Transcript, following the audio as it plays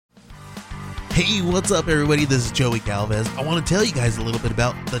Hey, what's up, everybody? This is Joey Galvez. I want to tell you guys a little bit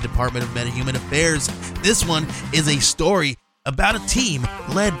about the Department of Metahuman Affairs. This one is a story about a team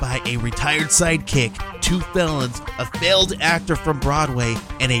led by a retired sidekick, 2 felons, a failed actor from Broadway,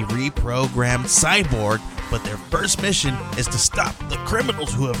 and a reprogrammed cyborg. But their first mission is to stop the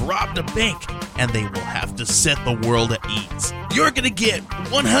criminals who have robbed a bank, and they will have to set the world at ease. You're going to get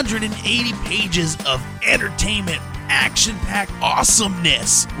 180 pages of entertainment, action-packed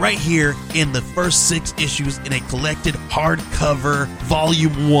awesomeness right here in the first 6 issues in a collected hardcover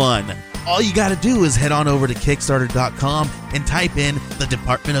volume 1. All you gotta do is head on over to Kickstarter.com and type in the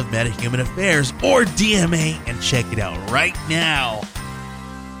Department of Metahuman Affairs or DMA and check it out right now.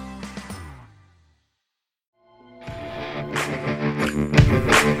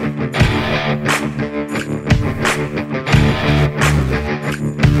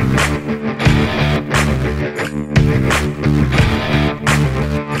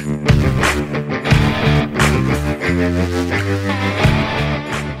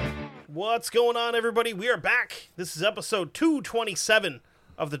 What's going on, everybody? We are back. This is episode 227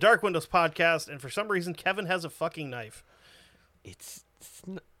 of the Dark Windows podcast, and for some reason, Kevin has a fucking knife.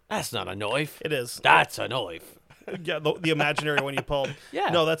 That's not a knife. It is. That's a knife. Yeah, the imaginary one you pulled. Yeah.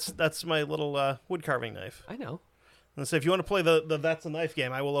 No, that's my little wood carving knife. I know. And so if you want to play the That's a Knife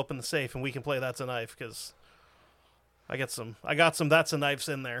game, I will open the safe and we can play That's a Knife, because I got some That's a Knives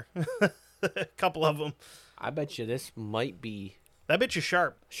in there. A couple of them. I bet you this might be That bit you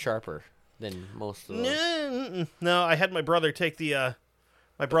sharp. sharper than most of those. No, I had my brother take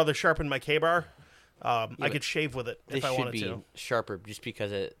my brother sharpened my K-bar. I could shave with it if I wanted to. This should be sharper just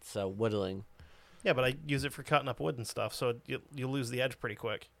because it's whittling. Yeah, but I use it for cutting up wood and stuff, so you lose the edge pretty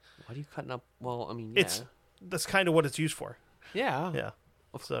quick. What are you cutting up? Well, I mean, yeah. That's kind of what it's used for. Yeah. Yeah.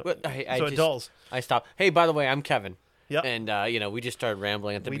 So, But it dulls. I stopped. Hey, by the way, I'm Kevin. Yep. And, we just started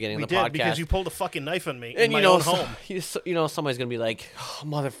rambling at the beginning of the we podcast. did, because you pulled a fucking knife on me and in my own home. Somebody's going to be like, oh,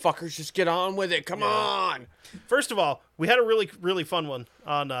 motherfuckers, just get on with it. Come on. First of all, we had a really, really fun one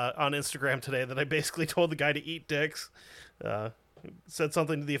on Instagram today that I basically told the guy to eat dicks. Said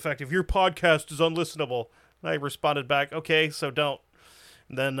something to the effect of, your podcast is unlistenable. And I responded back, okay, so don't.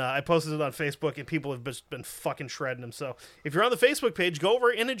 And then I posted it on Facebook, and people have just been fucking shredding him. So if you're on the Facebook page, go over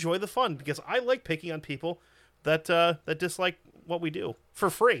and enjoy the fun, because I like picking on people that dislike what we do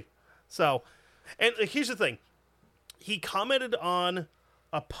for free. So, and here's the thing. He commented on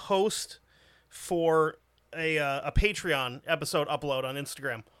a post for a Patreon episode upload on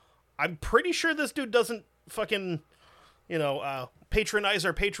Instagram. I'm pretty sure this dude doesn't fucking, patronize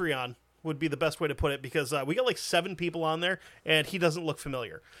our Patreon would be the best way to put it, because we got like 7 people on there, and he doesn't look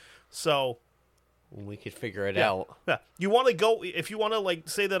familiar. So we could figure it out. Yeah. You want to go, if you want to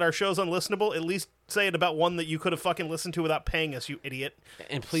say that our show's unlistenable, at least say it about one that you could have fucking listened to without paying us, you idiot.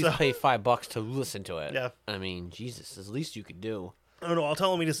 And please pay $5 to listen to it. Yeah. I mean, Jesus, it's the least you could do. Oh no, I'll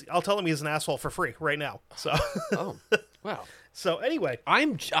tell him he's an asshole for free right now. So Oh. Wow. So anyway, I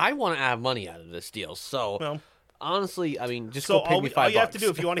want to have money out of this deal. So well, honestly, I mean, just so go pay me $5. all you have to do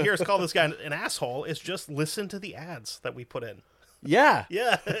if you want to hear us call this guy an asshole is just listen to the ads that we put in. Yeah.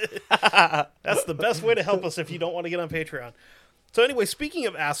 Yeah. That's the best way to help us if you don't want to get on Patreon. So anyway, speaking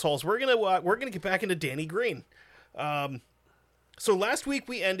of assholes, we're gonna get back into Danny Green. So last week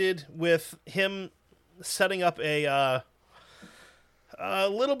we ended with him setting up a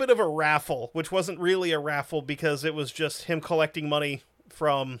little bit of a raffle, which wasn't really a raffle because it was just him collecting money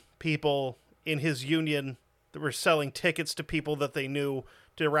from people in his union that were selling tickets to people that they knew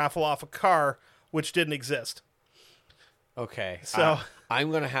to raffle off a car, which didn't exist. Okay. So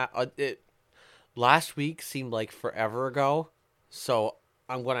I'm going to have it. Last week seemed like forever ago. So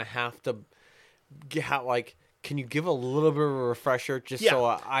I'm going to have to can you give a little bit of a refresher just so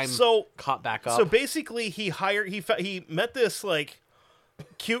I'm caught back up? So basically he met this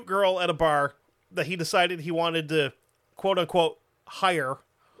cute girl at a bar that he decided he wanted to quote unquote hire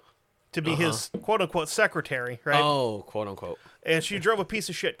to be his quote unquote secretary, right? Oh, quote unquote. And she drove a piece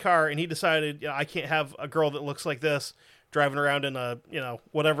of shit car, and he decided, I can't have a girl that looks like this driving around in a,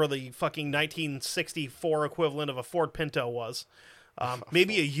 whatever the fucking 1964 equivalent of a Ford Pinto was.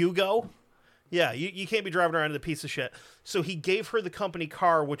 Maybe a Yugo. Yeah, you can't be driving around in a piece of shit. So he gave her the company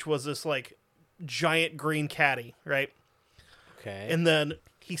car, which was this giant green caddy, right? Okay. And then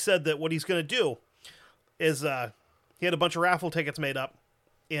he said that what he's going to do is he had a bunch of raffle tickets made up,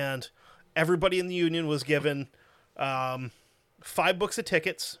 and everybody in the union was given 5 books of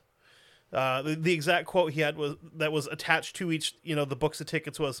tickets. The exact quote he had was attached to each, the books of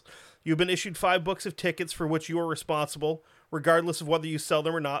tickets was, "You've been issued 5 books of tickets for which you are responsible. Regardless of whether you sell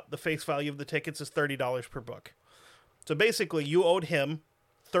them or not, the face value of the tickets is $30 per book." So basically, you owed him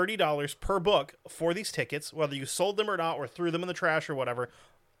 $30 per book for these tickets, whether you sold them or not, or threw them in the trash or whatever.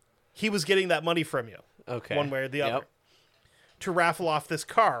 He was getting that money from you, one way or the other, to raffle off this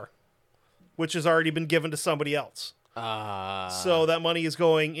car, which has already been given to somebody else. So that money is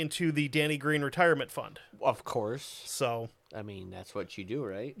going into the Danny Green retirement fund. Of course. So I mean, that's what you do,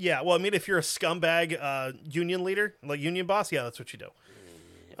 right? yeah, well, I mean, if you're a scumbag union leader, like union boss, yeah, that's what you do.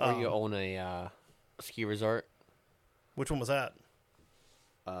 Or you own a ski resort. Which one was that?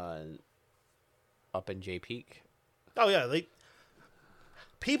 Up in Jay Peak. Oh yeah,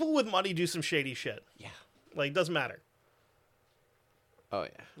 people with money do some shady shit. Yeah. Like, it doesn't matter. Oh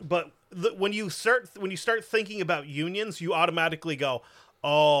yeah. But when you start thinking about unions, you automatically go,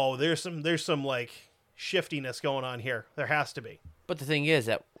 "Oh, there's some like shiftiness going on here. There has to be." But the thing is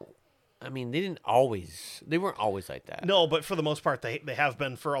that, I mean, they weren't always like that. No, but for the most part, they have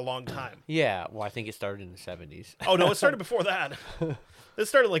been for a long time. Yeah. Well, I think it started in the 70s. Oh no, it started before that. It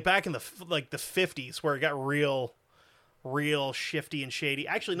started like back in the 50s, where it got real shifty and shady.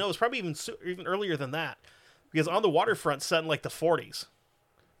 Actually, no, it was probably even earlier than that, because On the Waterfront set in like the 40s,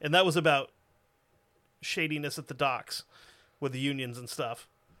 and that was about shadiness at the docks with the unions and stuff.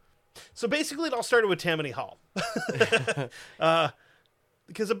 So basically, it all started with Tammany Hall,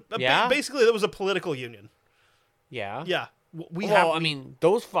 because basically that was a political union. Yeah. Yeah, I mean,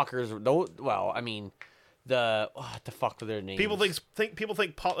 those fuckers. Well, I mean, what the fuck were their names? People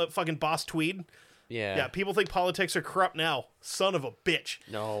think fucking Boss Tweed. Yeah. Yeah, people think politics are corrupt now. Son of a bitch.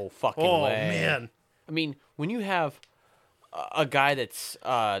 No fucking Oh, way. man. I mean, when you have a guy that's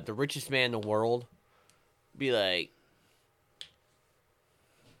the richest man in the world, be like,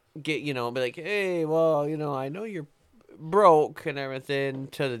 be like, hey, well, I know you're broke and everything,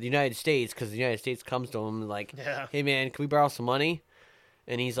 to the United States, because the United States comes to him like, Yeah. hey, man, can we borrow some money?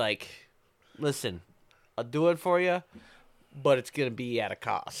 And he's like, listen, I'll do it for you, but it's going to be at a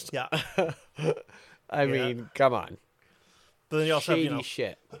cost. Yeah. I mean, come on. But then you also Shady have,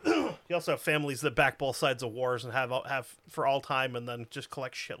 shit. you also have families that back both sides of wars and have for all time, and then just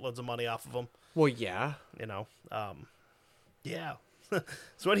collect shitloads of money off of them. Well, yeah. Yeah.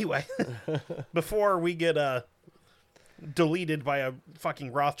 So anyway, before we get deleted by a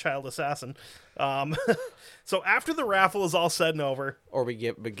fucking Rothschild assassin, so after the raffle is all said and over, Or we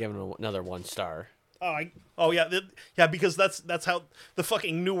get given another 1 star. yeah, because that's how the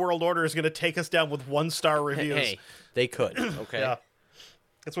fucking New World Order is going to take us down with 1-star reviews. Hey, they could. Okay. Yeah.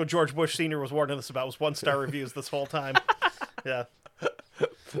 That's what George Bush Sr. was warning us about, was 1-star reviews this whole time. Yeah.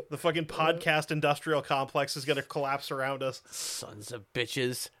 The fucking podcast industrial complex is going to collapse around us. Sons of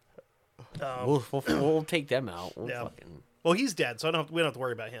bitches. We'll take them out. Well, he's dead, so we don't have to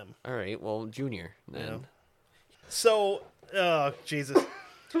worry about him. All right. Well, Junior then. Yeah. So, Jesus.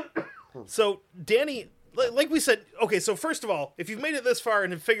 So, Danny, like we said, okay, so first of all, if you've made it this far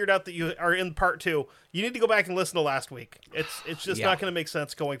and have figured out that you are in part 2, you need to go back and listen to last week. It's just not going to make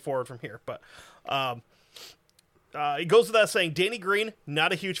sense going forward from here. But it goes without saying, Danny Green,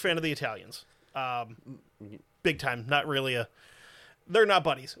 not a huge fan of the Italians. Big time. Not really they're not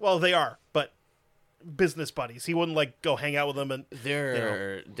buddies. Well, they are, but business buddies. He wouldn't go hang out with them, and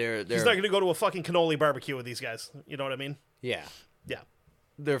they're he's not going to go to a fucking cannoli barbecue with these guys. You know what I mean? Yeah. Yeah.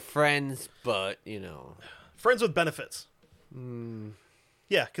 They're friends, but friends with benefits.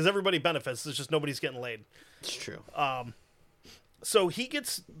 Yeah, because everybody benefits. It's just nobody's getting laid. It's true. So he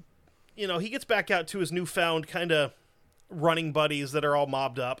gets back out to his newfound kind of running buddies that are all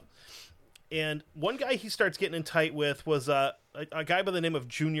mobbed up, and one guy he starts getting in tight with was a guy by the name of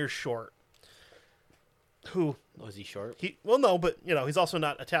Junior Short. Who was he short? No, but he's also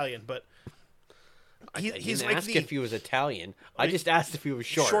not Italian, but. He's like if he was Italian. I just asked if he was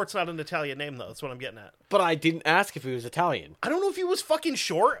short. Short's not an Italian name, though. That's what I'm getting at. But I didn't ask if he was Italian. I don't know if he was fucking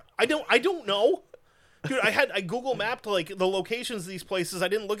short. I don't know. Dude, I Google mapped the locations of these places. I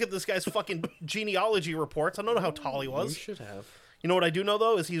didn't look at this guy's fucking genealogy reports. I don't know how tall he was. You should have. You know what I do know,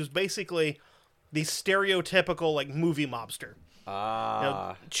 though, is he was basically the stereotypical movie mobster.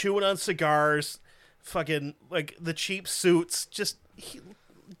 Chewing on cigars, fucking the cheap suits, just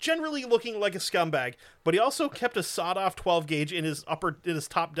generally looking like a scumbag, but he also kept a sawed-off 12 gauge in his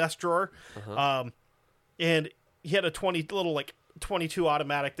top desk drawer, and he had a 22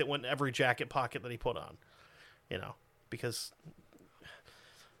 automatic that went in every jacket pocket that he put on, because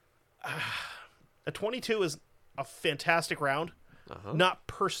a 22 is a fantastic round, not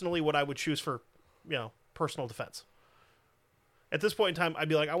personally what I would choose for, personal defense. At this point in time, I'd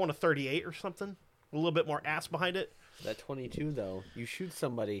be like, I want a 38 or something, a little bit more ass behind it. That 22, though, you shoot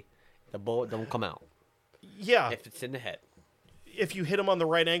somebody, the bullet don't come out. Yeah. If it's in the head. If you hit them on the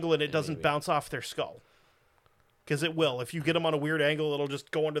right angle and it doesn't bounce off their skull. Because it will. If you get them on a weird angle, it'll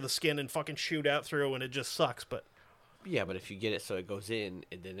just go under the skin and fucking shoot out through, and it just sucks. But yeah, but if you get it so it goes in,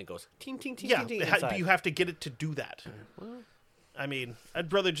 and then it goes ting ting ting yeah, ting ting but you have to get it to do that. Well, I mean,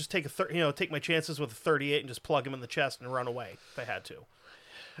 I'd rather just take take my chances with a 38 and just plug him in the chest and run away if I had to.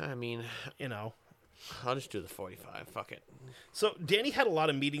 I mean, I'll just do the 45. Fuck it. So Danny had a lot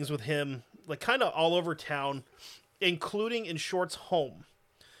of meetings with him, like kind of all over town, including in Short's home.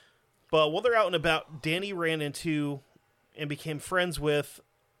 But while they're out and about, Danny ran into and became friends with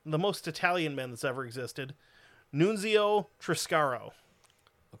the most Italian man that's ever existed, Nunzio Triscaro.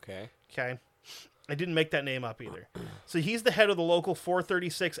 Okay. Okay. I didn't make that name up either. So he's the head of the local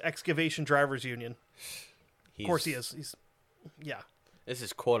 436 Excavation Drivers Union. Of course he is. Yeah. This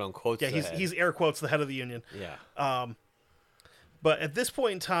is quote unquote. Yeah, he's air quotes the head of the union. Yeah. But at this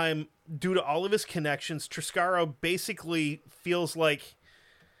point in time, due to all of his connections, Triscaro basically feels like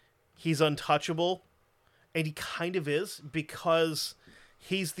he's untouchable, and he kind of is, because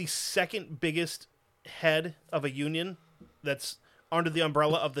he's the second biggest head of a union that's under the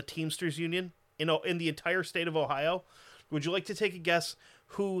umbrella of the Teamsters Union in the entire state of Ohio. Would you like to take a guess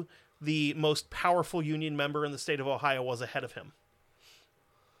who the most powerful union member in the state of Ohio was ahead of him?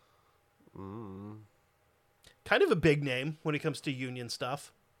 Kind of a big name when it comes to union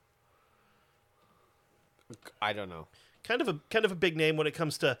stuff. I don't know. Kind of a big name when it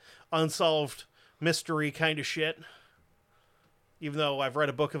comes to unsolved mystery kind of shit. Even though I've read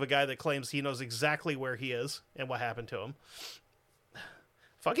a book of a guy that claims he knows exactly where he is and what happened to him.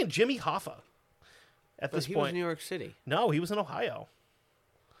 Fucking Jimmy Hoffa. At this he point, was in New York City. No, he was in Ohio.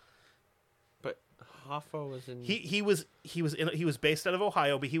 But Hoffa was in. He was based out of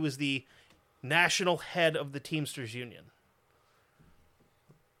Ohio, but he was the national head of the Teamsters Union.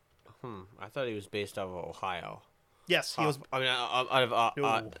 I thought he was based out of Ohio. Yes, he was. I mean, out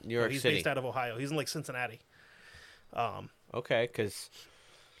of New York he's City. He's based out of Ohio. He's in like Cincinnati. Okay, because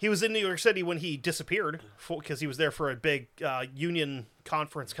he was in New York City when he disappeared, because he was there for a big union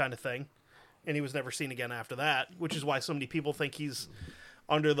conference kind of thing, and he was never seen again after that. Which is why so many people think he's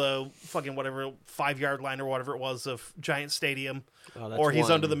under the fucking whatever 5-yard line or whatever it was of Giant Stadium, or he's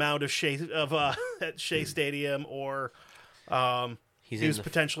under the mound of Shea at Shea Stadium, or he was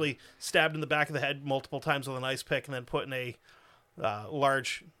potentially stabbed in the back of the head multiple times with an ice pick and then put in a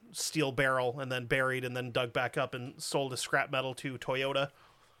large steel barrel and then buried and then dug back up and sold as scrap metal to Toyota.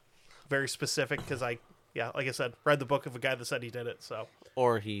 Very specific, because like I said, read the book of a guy that said he did it. So,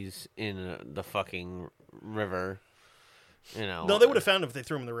 or he's in the fucking river. No, they would have found him if they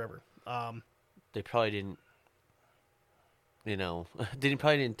threw him in the river. They probably didn't. They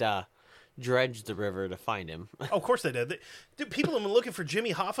probably didn't dredge the river to find him. Oh, of course they did. People have been looking for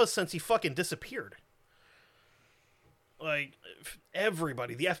Jimmy Hoffa since he fucking disappeared. Like,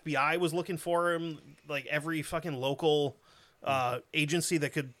 everybody. The FBI was looking for him. Like, every fucking local agency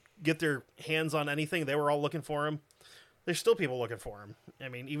that could get their hands on anything, they were all looking for him. There's still people looking for him. I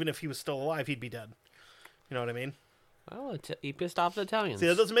mean, even if he was still alive, he'd be dead. You know what I mean? Well, he pissed off the Italians. See,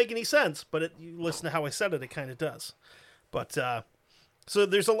 that doesn't make any sense, but you listen to how I said it, it kind of does. But, so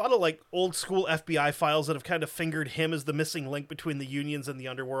there's a lot of, like, old school FBI files that have kind of fingered him as the missing link between the unions and the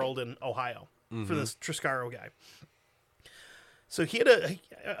underworld in Ohio for this Triscaro guy. So he had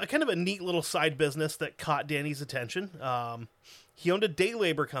a kind of a neat little side business that caught Danny's attention. He owned a day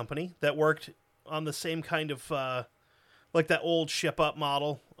labor company that worked on the same kind of, like that old ship up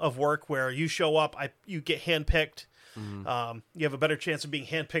model of work where you show up, you get handpicked. You have a better chance of being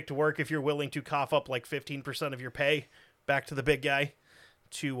handpicked to work if you're willing to cough up like 15% of your pay back to the big guy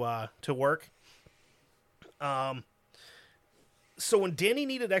to work. So when Danny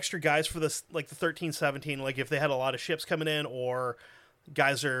needed extra guys for this, like the 13-17, like if they had a lot of ships coming in or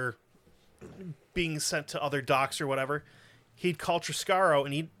guys are being sent to other docks or whatever, he'd call Triscaro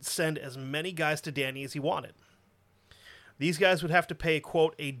and he'd send as many guys to Danny as he wanted. These guys would have to pay,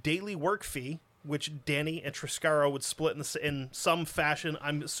 quote, a daily work fee, which Danny and Triscaro would split in some fashion.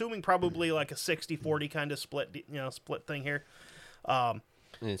 I'm assuming probably like a 60-40 kind of split thing here. And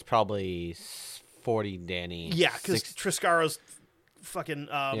it's probably 40 Danny. Yeah, because Triscaro's fucking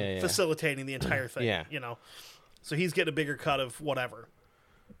facilitating the entire thing. Yeah. So he's getting a bigger cut of whatever.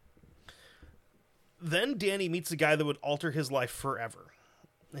 Then Danny meets a guy that would alter his life forever.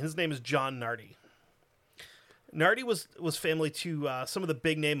 His name is John Nardi. Nardi was family to some of the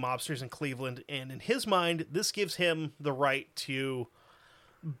big name mobsters in Cleveland, and in his mind, this gives him the right to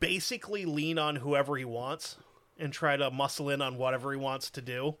basically lean on whoever he wants and try to muscle in on whatever he wants to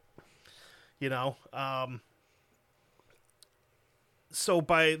do. So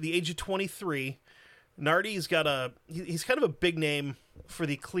by the age of 23, Nardi's got he's kind of a big name for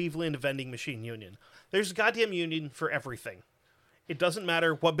the Cleveland Vending Machine Union. There's a goddamn union for everything. It doesn't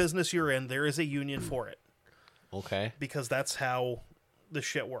matter what business you're in. There is a union for it. Okay. Because that's how the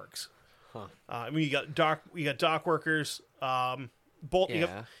shit works. Huh. I mean, you got dock workers. You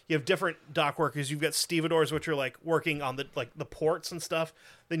have different dock workers. You've got stevedores, which are like working on the ports and stuff.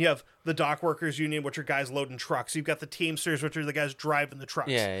 Then you have the dock workers union, which are guys loading trucks. You've got the teamsters, which are the guys driving the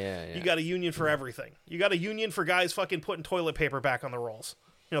trucks. Yeah. You got a union for everything. You got a union for guys fucking putting toilet paper back on the rolls.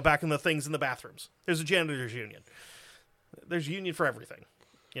 Back in the things in the bathrooms. There's a janitor's union. There's a union for everything.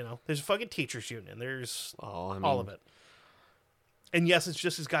 There's a fucking teacher's union. There's all of it. And yes, it's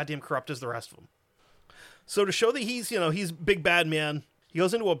just as goddamn corrupt as the rest of them. So to show that he's big bad man, he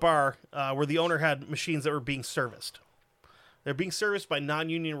goes into a bar where the owner had machines that were being serviced. They're being serviced by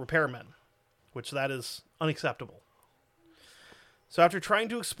non-union repairmen, which that is unacceptable. So after trying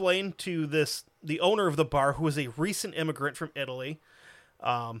to explain to the owner of the bar, who was a recent immigrant from Italy,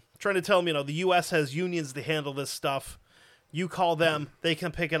 trying to tell him, the U.S. has unions to handle this stuff. You call them, they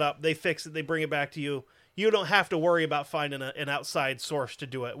can pick it up, they fix it, they bring it back to you. You don't have to worry about finding an outside source to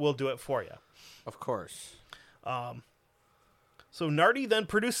do it. We'll do it for you. Of course. So Nardi then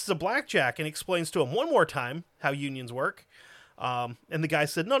produces a blackjack and explains to him one more time how unions work. And the guy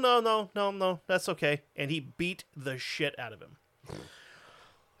said, no, that's okay. And he beat the shit out of him.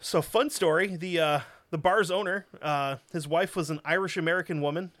 So fun story. The bar's owner, his wife was an Irish-American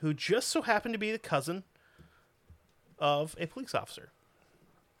woman who just so happened to be the cousin of a police officer.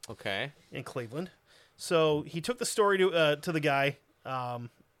 Okay. In Cleveland. So he took the story to the guy,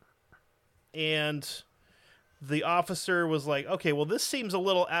 and the officer was like, "Okay, well, this seems a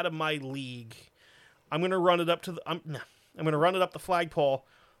little out of my league. I'm going to run it up I'm going to run it up the flagpole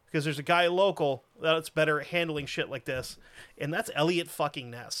because there's a guy local that's better at handling shit like this, and that's Elliot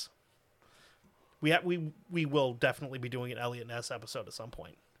fucking Ness. We will definitely be doing an Elliot Ness episode at some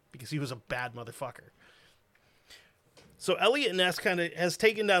point because he was a bad motherfucker." So Elliot Ness kind of has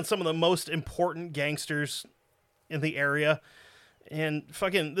taken down some of the most important gangsters in the area, and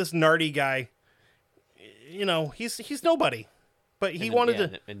fucking this Nardi guy, he's nobody, but he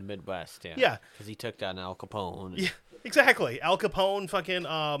wanted in the Midwest, yeah, because he took down Al Capone. Yeah, exactly. Al Capone, fucking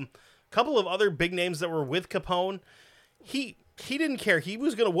couple of other big names that were with Capone. He didn't care. He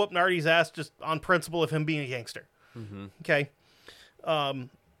was gonna whoop Nardi's ass just on principle of him being a gangster. Mm-hmm. Okay,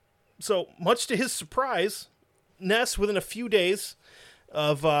 so much to his surprise, Ness, within a few days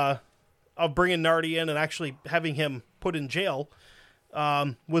of bringing Nardi in and actually having him put in jail,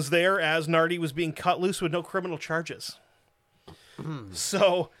 was there as Nardi was being cut loose with no criminal charges.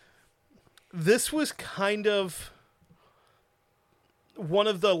 So this was kind of one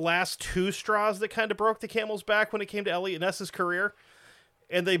of the last two straws that kind of broke the camel's back when it came to Elliot Ness's career,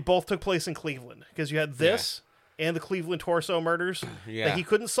 and they both took place in Cleveland because you had this and the Cleveland Torso murders. Yeah. That he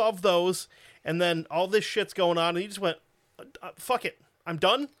couldn't solve those. And then all this shit's going on, and he just went, fuck it. I'm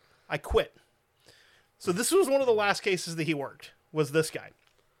done. I quit. So this was one of the last cases that he worked, was this guy.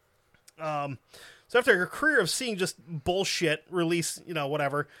 So after a career of seeing just bullshit release,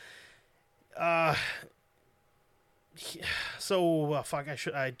 whatever. Fuck,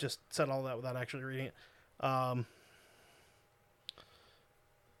 I just said all that without actually reading it.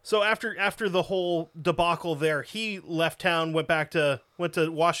 So after the whole debacle there, he left town, went to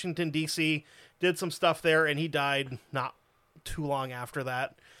Washington, D.C., did some stuff there, and he died not too long after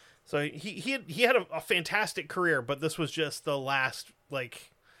that. So he had a fantastic career, but this was just the last,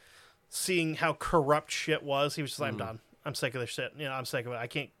 seeing how corrupt shit was. He was just like, I'm done. I'm sick of this shit. I'm sick of it. I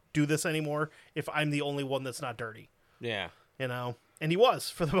can't do this anymore if I'm the only one that's not dirty. Yeah. And he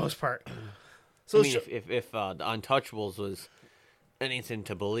was, for the most part. So I mean, if the Untouchables was anything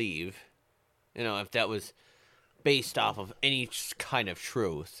to believe, if that was based off of any kind of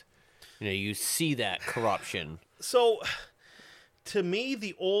truth, you see that corruption. So, to me,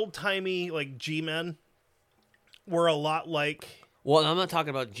 the old-timey, G-men were a lot like... Well, I'm not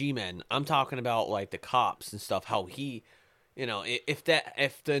talking about G-men. I'm talking about, the cops and stuff, how he... if the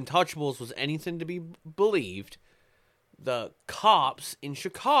Untouchables was anything to be believed, the cops in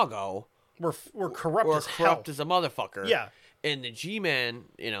Chicago... Were corrupt as hell. Corrupt as a motherfucker. Yeah. And the G-Man,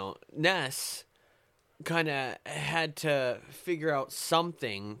 Ness, kind of had to figure out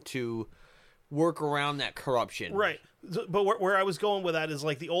something to work around that corruption. Right. But where I was going with that is,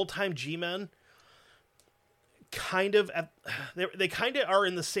 the old-time G-Men kind of... They kind of are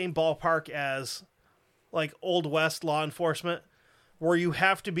in the same ballpark as, Old West law enforcement, where you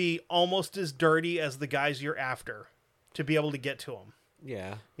have to be almost as dirty as the guys you're after to be able to get to them.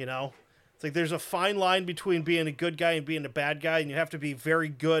 Yeah. It's there's a fine line between being a good guy and being a bad guy, and you have to be very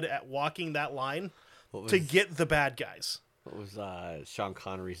good at walking that line to get the bad guys. What was Sean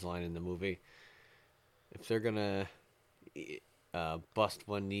Connery's line in the movie? if they're gonna bust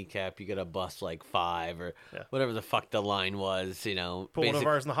one kneecap, you gotta bust like 5 or whatever the fuck the line was. You know, put one of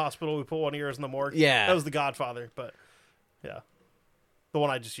ours in the hospital. We put one of yours in the morgue. Yeah, that was The Godfather, but yeah, the one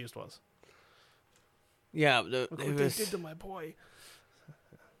I just used was. Yeah, look what they did to my boy.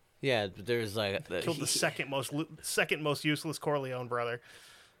 Yeah, there's like killed the second most useless Corleone brother.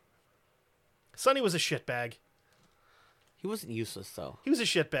 Sonny was a shitbag. He wasn't useless though. He was a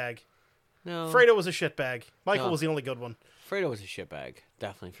shitbag. No, Fredo was a shitbag. Michael was the only good one. Fredo was a shitbag,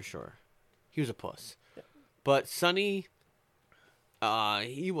 definitely for sure. He was a puss. Yeah. But Sonny,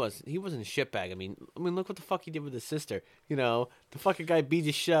 he wasn't a shitbag. I mean, look what the fuck he did with his sister. You know, the fucking guy beat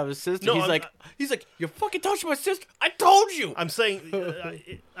the shit out of his sister. No, he's like, you fucking touched my sister. I told you. I'm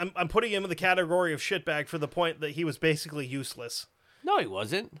saying, I'm putting him in the category of shitbag for the point that he was basically useless. No, he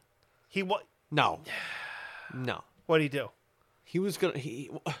wasn't. No. What did he do? He was gonna. He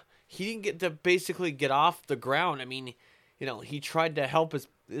didn't get to basically get off the ground. I mean, you know, he tried to help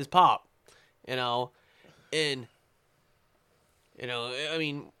his pop. You know, and. You know, I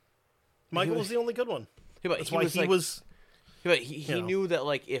mean, Michael was the only good one. Yeah, but That's why he was. Yeah, but he knew that,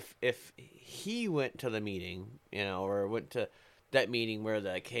 like, if he went to the meeting, you know, or went to that meeting where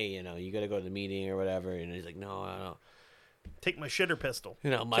like, hey, you know, you got to go to the meeting or whatever, and he's like, no. Take my shitter pistol. You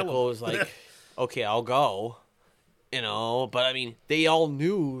know, Michael was like, okay, I'll go. You know, but I mean, they all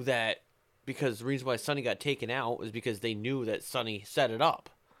knew that because the reason why Sonny got taken out was because they knew that Sonny set it up.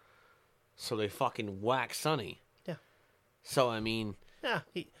 So they fucking whacked Sonny. So, I mean... Yeah,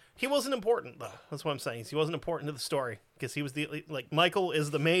 he wasn't important, though. That's what I'm saying. He wasn't important to the story. Because he was Michael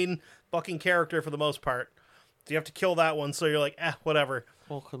is the main fucking character for the most part. So you have to kill that one, so you're like, whatever.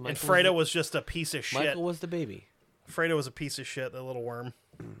 Well, and Fredo was just a piece of shit. Michael was the baby. Fredo was a piece of shit, that little worm.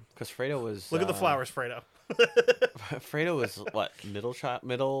 Because Fredo was... Look at the flowers, Fredo. Fredo was, what,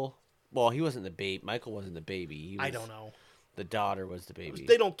 middle... Well, he wasn't the baby. Michael wasn't the baby. I don't know. The daughter was the baby.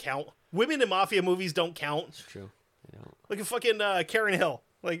 They don't count. Women in mafia movies don't count. It's true. Look at fucking Karen Hill.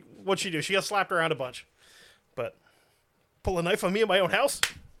 Like, what'd she do? She got slapped around a bunch. But, pull a knife on me in my own house?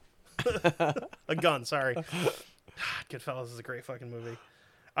 A gun, sorry. Goodfellas is a great fucking movie.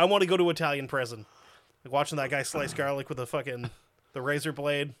 I want to go to Italian prison. Like, watching that guy slice garlic with the razor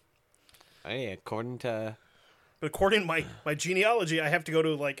blade. Hey, according to my genealogy, I have to go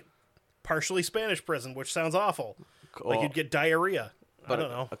to, like, partially Spanish prison, which sounds awful. Cool. Like, you'd get diarrhea. But I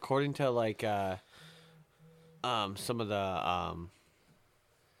don't know. According to, like, some of the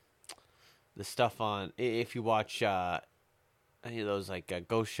stuff on, if you watch any of those like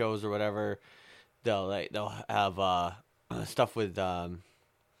ghost shows or whatever, they'll have stuff with Capone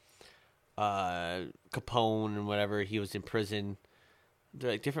and whatever. He was in prison. They're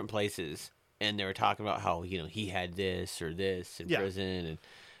like different places, and they were talking about how, you know, he had this or this in prison, and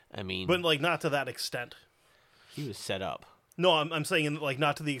I mean, but like not to that extent. He was set up. No, I'm saying like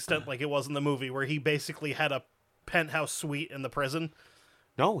not to the extent like it was in the movie where he basically had a penthouse suite in the prison.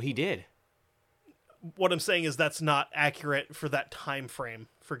 No, he did. What I'm saying is that's not accurate for that time frame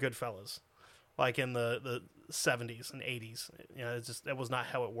for Goodfellas. Like in the 70s and 80s. You know, that was not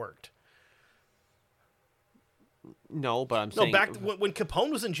how it worked. No, but I'm saying... No, back when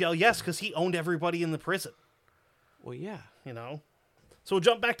Capone was in jail, yes, because he owned everybody in the prison. Well, yeah. You know? So we'll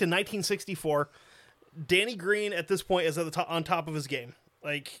jump back to 1964. Danny Green, at this point, is at the on top of his game.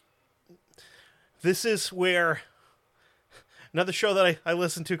 Like, this is where... Another show that I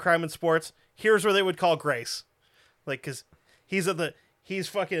listen to, Crime and Sports, here's where they would call Grace. Like, because he's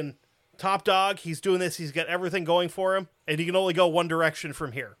fucking top dog, he's doing this, he's got everything going for him, and he can only go one direction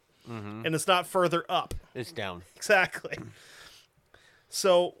from here. Mm-hmm. And it's not further up. It's down. Exactly.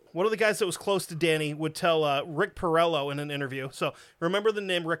 So, one of the guys that was close to Danny would tell Rick Porrello in an interview. So, remember the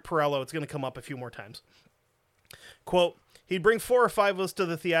name Rick Porrello. It's going to come up a few more times. Quote, he'd bring 4 or 5 of us to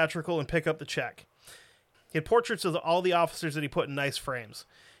the theatrical and pick up the check. He had portraits of all the officers that he put in nice frames.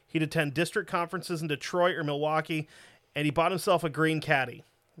 He'd attend district conferences in Detroit or Milwaukee, and he bought himself a green caddy.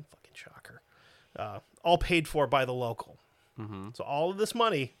 Fucking shocker. All paid for by the local. Mm-hmm. So all of this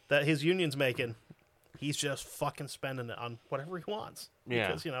money that his union's making, he's just fucking spending it on whatever he wants. Yeah.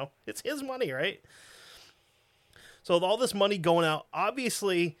 Because, you know, it's his money, right? So with all this money going out,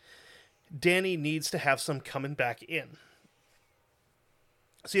 obviously, Danny needs to have some coming back in.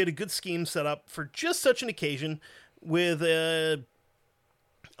 So he had a good scheme set up for just such an occasion with an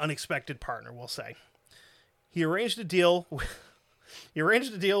unexpected partner, we'll say. He arranged a deal with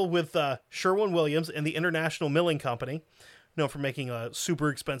Sherwin-Williams and the International Milling Company known for making super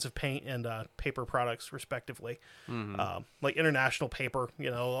expensive paint and paper products, respectively. Like International Paper,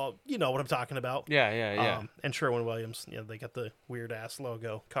 you know what I'm talking about. Yeah. And Sherwin-Williams, they got the weird ass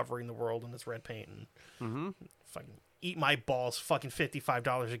logo covering the world in this red paint. And fucking eat my balls, fucking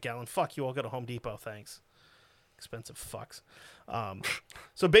 $55 a gallon. Fuck you, I'll go to Home Depot, thanks. Expensive fucks.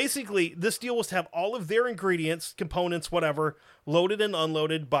 So basically, this deal was to have all of their ingredients, components, whatever, loaded and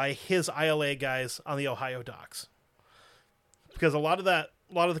unloaded by his ILA guys on the Ohio docks. Because a lot of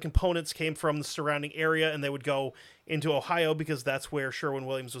the components came from the surrounding area, and they would go into Ohio because that's where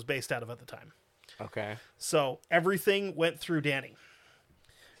Sherwin-Williams was based out of at the time. Okay. So everything went through Danny.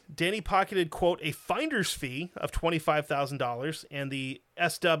 Danny pocketed, quote, a finder's fee of $25,000, and the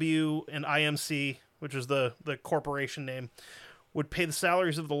SW and IMC, which is the corporation name, would pay the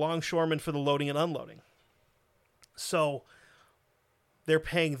salaries of the longshoremen for the loading and unloading. So they're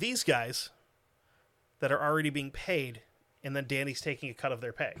paying these guys that are already being paid, and then Danny's taking a cut of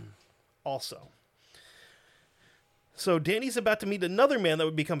their pay also. So Danny's about to meet another man that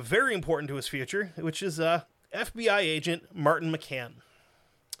would become very important to his future, which is FBI agent Martin McCann.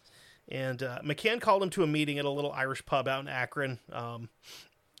 And McCann called him to a meeting at a little Irish pub out in Akron.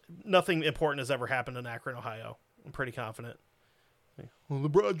 Nothing important has ever happened in Akron, Ohio. I'm pretty confident. Well,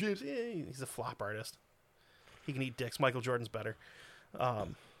 LeBron James, he's a flop artist. He can eat dicks. Michael Jordan's better.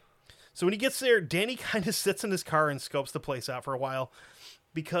 So when he gets there, Danny kind of sits in his car and scopes the place out for a while.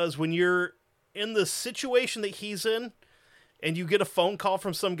 Because when you're in the situation that he's in, and you get a phone call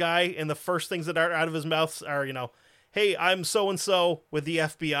from some guy, and the first things that are out of his mouth are, hey, I'm so-and-so with the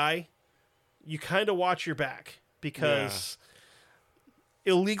FBI, you kind of watch your back. Because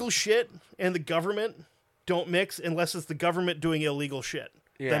illegal shit and the government don't mix unless it's the government doing illegal shit.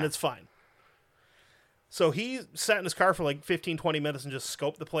 Then it's fine. So he sat in his car for like 15, 20 minutes and just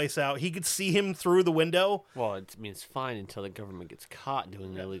scoped the place out. He could see him through the window. Well, it means fine until the government gets caught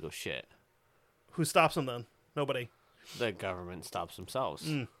doing illegal shit. Who stops him then? Nobody. The government stops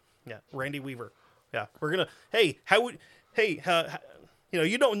themselves. Yeah, Randy Weaver. Yeah, we're gonna. Hey,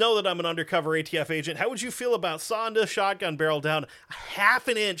 you don't know that I'm an undercover ATF agent. How would you feel about sawing the shotgun barrel down a half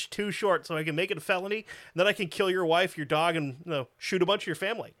an inch too short so I can make it a felony, and then I can kill your wife, your dog, and shoot a bunch of your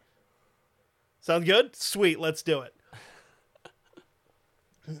family? Sound good? Sweet, let's do it.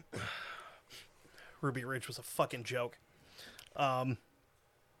 Ruby Ridge was a fucking joke.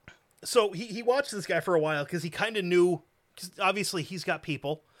 So he watched this guy for a while because he kind of knew. Cause obviously, he's got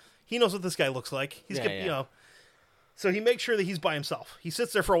people. He knows what this guy looks like. So he makes sure that he's by himself. He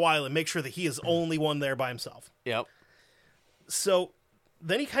sits there for a while and makes sure that he is only one there by himself. Yep. So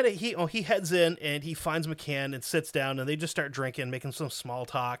then he heads in and he finds McCann and sits down and they just start drinking, making some small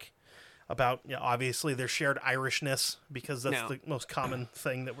talk about obviously their shared Irishness because that's the most common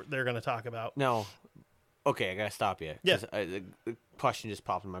thing that they're going to talk about. No. Okay, I gotta stop you. Yeah. The question just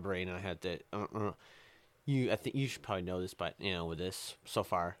popped in my brain and I had to. I think you should probably know this, but with this so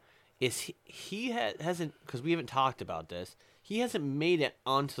far. Is he hasn't, because we haven't talked about this, he hasn't made it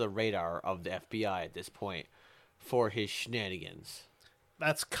onto the radar of the FBI at this point for his shenanigans.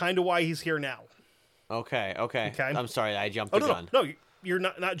 That's kind of why he's here now. Okay. I'm sorry, I jumped the gun. No, you're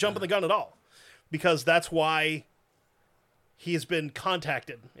not jumping the gun at all. Because that's why he has been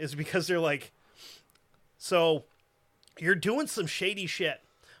contacted, is because they're like, so you're doing some shady shit,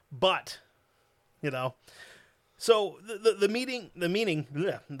 but, So the meaning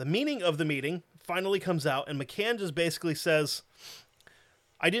of the meeting finally comes out, and McCann just basically says,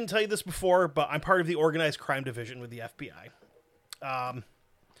 I didn't tell you this before, but I'm part of the organized crime division with the FBI.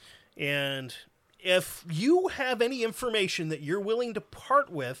 And if you have any information that you're willing to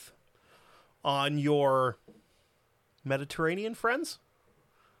part with on your Mediterranean friends,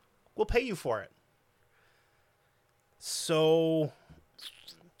 we'll pay you for it. So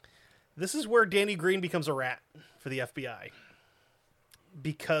this is where Danny Green becomes a rat for the FBI.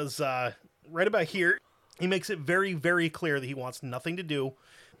 Because right about here, he makes it very, very clear that he wants nothing to do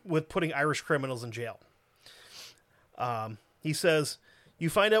with putting Irish criminals in jail. He says,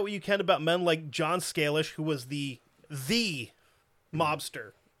 you find out what you can about men like John Scalish, who was the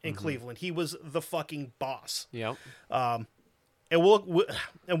mobster in Cleveland. He was the fucking boss. Yep. And we'll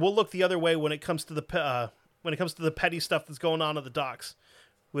look the other way when it comes to the petty stuff that's going on at the docks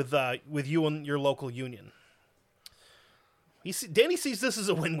with you and your local union. Danny sees this as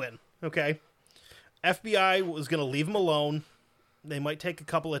a win-win. Okay, FBI was going to leave him alone. They might take a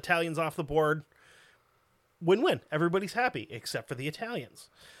couple Italians off the board. Win-win. Everybody's happy except for the Italians.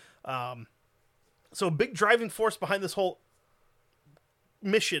 So a big driving force behind this whole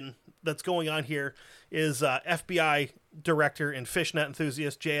mission that's going on here is FBI director and fishnet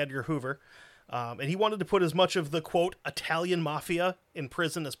enthusiast J. Edgar Hoover. And he wanted to put as much of the, quote, Italian mafia in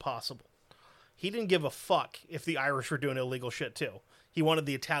prison as possible. He didn't give a fuck if the Irish were doing illegal shit, too. He wanted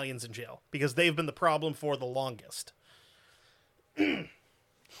the Italians in jail, because they've been the problem for the longest.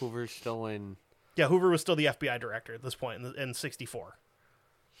 Hoover's still in... Yeah, Hoover was still the FBI director at this point in 64.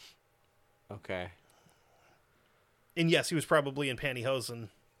 Okay. And yes, he was probably in pantyhose and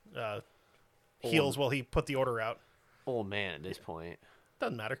heels while he put the order out. Old man at this point.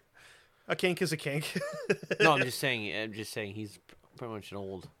 Doesn't matter. A kink is a kink. No, I'm just saying he's pretty much an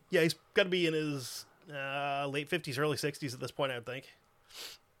old... Yeah, he's got to be in his late 50s, early 60s at this point, I would think.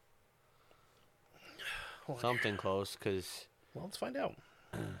 Something close, because... Well, let's find out.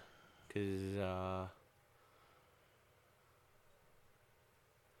 Because,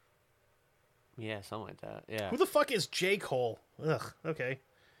 yeah, something like that. Yeah. Who the fuck is J. Cole? Ugh, okay.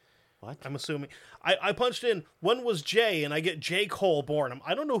 What? I'm assuming. I punched in, when was J, and I get J. Cole born.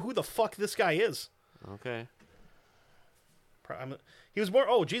 I don't know who the fuck this guy is. Okay. He was born,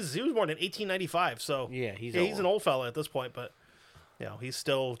 oh, Jesus, he was born in 1895, so... Yeah, he's an old fella at this point, but, you know, he's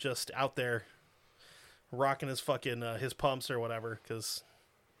still just out there rocking his fucking, his pumps or whatever, because...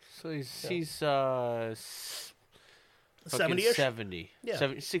 So he's 70-ish? 70.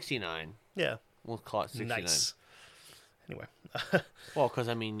 Yeah. 69. Yeah. We'll call it 69. Nice. Anyway. Well, because,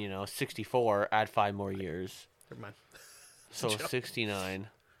 64, add 5 more years. Never mind. So 69.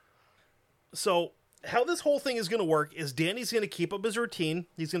 So, how this whole thing is going to work is Danny's going to keep up his routine.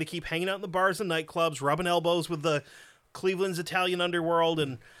 He's going to keep hanging out in the bars and nightclubs, rubbing elbows with the Cleveland's Italian underworld,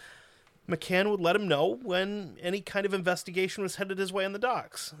 and McCann would let him know when any kind of investigation was headed his way on the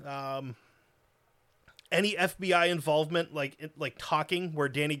docks. Any FBI involvement, like talking, where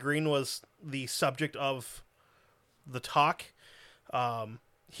Danny Green was the subject of the talk,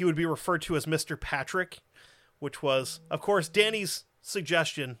 he would be referred to as Mr. Patrick, which was, of course, Danny's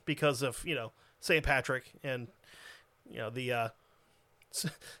suggestion because of, St. Patrick and, the...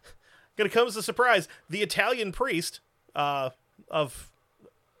 Gonna come as a surprise, the Italian priest of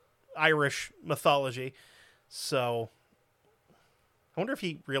Irish mythology. So I wonder if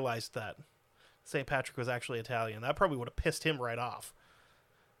he realized that St. Patrick was actually Italian. That probably would have pissed him right off.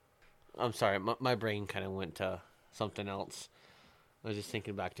 I'm sorry, my brain kind of went to something else. I was just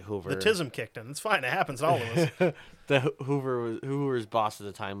thinking back to Hoover. The tism kicked in. It's fine. It happens to all of us. Hoover's boss at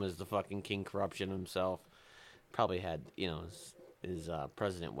the time was the fucking King Corruption himself. Probably had, his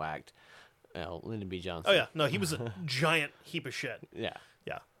president whacked. Lyndon B. Johnson. Oh, yeah. No, he was a giant heap of shit. Yeah.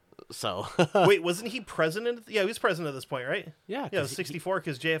 Yeah. So. Wait, wasn't he president? Yeah, he was president at this point, right? Yeah. Yeah, it was 64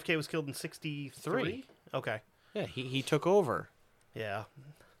 because JFK was killed in 63. Okay. Yeah, he took over. Yeah.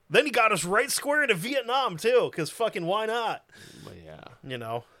 Then he got us right square into Vietnam, too, because fucking why not? But yeah.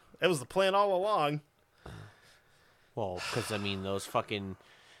 That was the plan all along. Well, because, those fucking,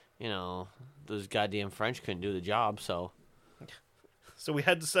 those goddamn French couldn't do the job, so. So we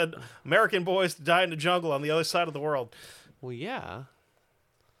had to send American boys to die in the jungle on the other side of the world. Well, yeah.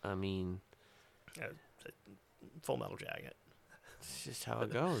 Full Metal Jacket. It's just how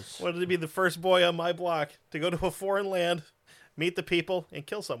it goes. Wanted to be the first boy on my block to go to a foreign land, meet the people, and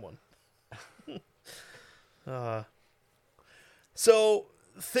kill someone. So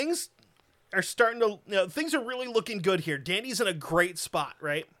things are starting to... things are really looking good here. Danny's in a great spot,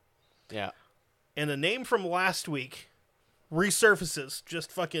 right? Yeah. And a name from last week resurfaces,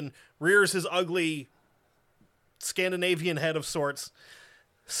 just fucking rears his ugly Scandinavian head of sorts.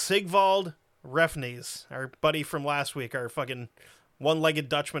 Sigvald Refnes, our buddy from last week, our fucking one-legged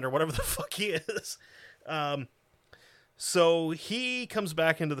Dutchman or whatever the fuck he is. So he comes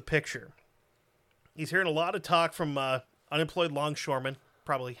back into the picture. He's hearing a lot of talk from unemployed longshoremen,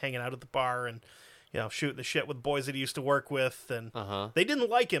 probably hanging out at the bar and shooting the shit with boys that he used to work with, and they didn't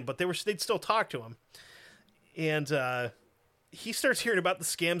like him, but they'd still talk to him. And he starts hearing about the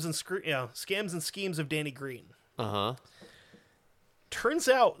scams and schemes of Danny Green. Turns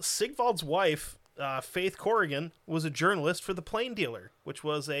out Sigvald's wife, Faith Corrigan, was a journalist for the Plain Dealer, which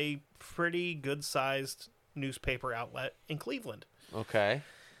was a pretty good-sized newspaper outlet in Cleveland. Okay.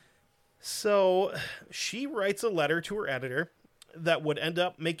 So she writes a letter to her editor that would end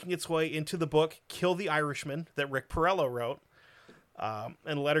up making its way into the book Kill the Irishman that Rick Porrello wrote. And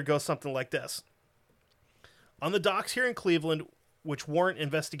the letter goes something like this. On the docks here in Cleveland, which warrant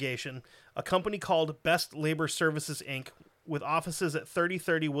investigation, a company called Best Labor Services, Inc., with offices at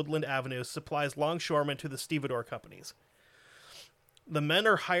 3030 Woodland Avenue, supplies longshoremen to the stevedore companies. The men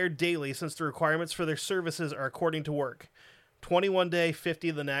are hired daily since the requirements for their services are according to work. 21 day, 50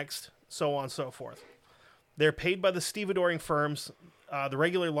 the next, so on and so forth. They're paid by the stevedoring firms, the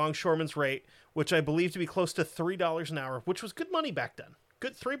regular longshoreman's rate, which I believe to be close to $3 an hour, which was good money back then.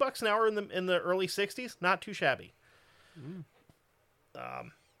 good $3 an hour in the early 60s. Not too shabby.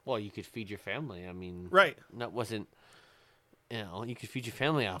 Well, you could feed your family. I mean, Right. That wasn't, you could feed your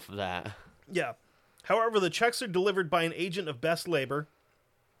family off of that. Yeah. However, the checks are delivered by an agent of Best Labor,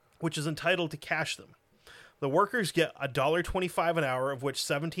 which is entitled to cash them. The workers get $1.25 an hour, of which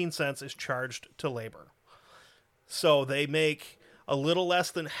 17 cents is charged to labor. So they make a little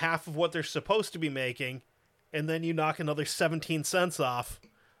less than half of what they're supposed to be making, and then you knock another 17 cents off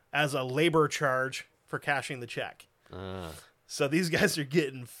as a labor charge for cashing the check. So these guys are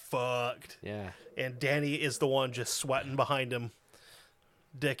getting fucked. Yeah. And Danny is the one just sweating behind him,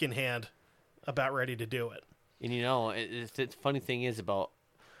 dick in hand, about ready to do it. And the funny thing is about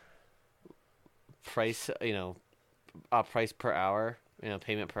price, price per hour,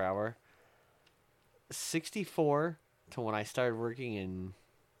 payment per hour. 64 to when I started working in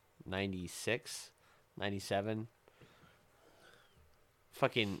 96, 97.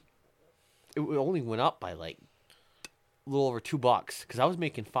 Fucking, it only went up by like a little over $2 because I was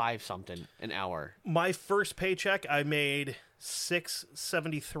making $5 something an hour. My first paycheck, I made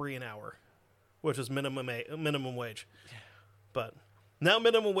 $6.73 an hour, which is minimum wage. But now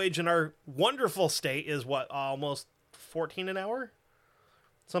minimum wage in our wonderful state is what, almost $14 an hour?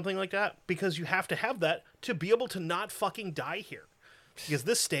 Something like that. Because you have to have that to be able to not fucking die here. Because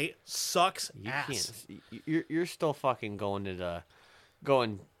this state sucks ass. You're still fucking going to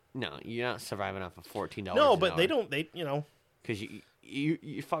no, you're not surviving off of $14 No, an but hour. they Because you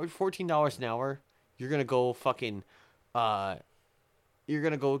 $14 an hour, you're going to go fucking, you're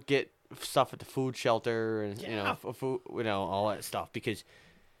going to go get stuff at the food shelter and, food, all that stuff because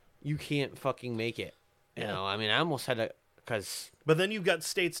you can't fucking make it. You know, I mean, I almost had to, because. But then you've got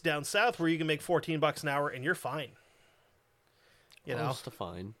states down south where you can make $14 an hour and you're fine. Close to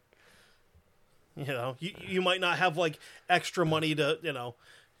fine. You might not have like extra money to,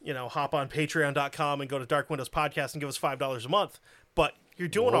 hop on patreon.com and go to Dark Windows Podcast and give us $5 a month, but you're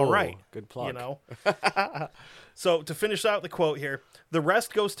doing all right. Good plug. So to finish out the quote here, the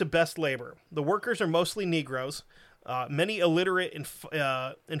rest goes to Best Labor. The workers are mostly Negroes, many illiterate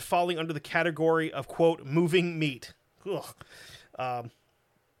and falling under the category of, quote, moving meat.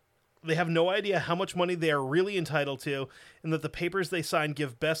 They have no idea how much money they are really entitled to, and that the papers they sign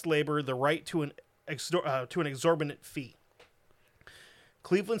give Best Labor the right to an exorbitant fee.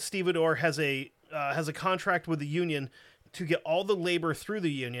 Cleveland Stevedore has a contract with the union to get all the labor through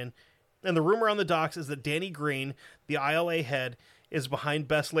the union, and the rumor on the docks is that Danny Green, the ILA head, is behind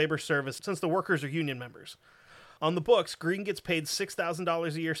Best Labor Service since the workers are union members. On the books, Green gets paid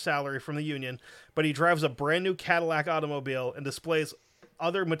 $6,000 a year salary from the union, but he drives a brand new Cadillac automobile and displays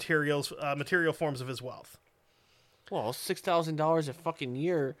other material forms of his wealth. Well, $6,000 a fucking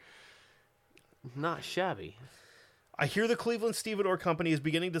year, not shabby. I hear the Cleveland Stevedore Company is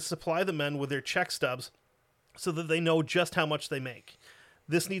beginning to supply the men with their check stubs so that they know just how much they make.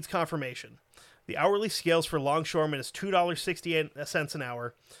 This needs confirmation. The hourly scales for longshoremen is $2.68 an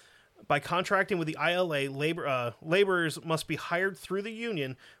hour. By contracting with the ILA, laborers must be hired through the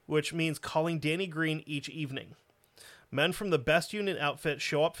union, which means calling Danny Green each evening. Men from the best union outfit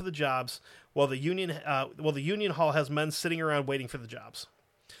show up for the jobs, while the union hall has men sitting around waiting for the jobs.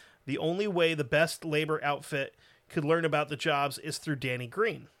 The only way the best labor outfit could learn about the jobs is through Danny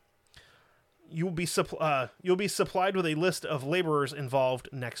Green. You'll be supplied with a list of laborers involved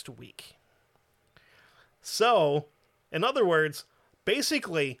next week. So, in other words,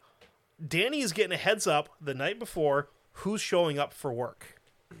 basically, Danny is getting a heads up the night before who's showing up for work.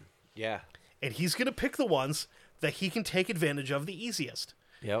 Yeah. And he's going to pick the ones that he can take advantage of the easiest.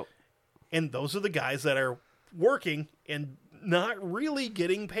 Yep. And those are the guys that are working and not really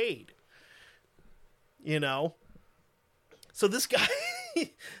getting paid. So this guy,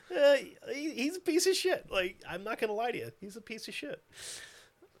 he's a piece of shit. Like, I'm not going to lie to you. He's a piece of shit.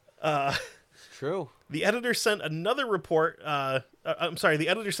 True. The editor sent another reporter to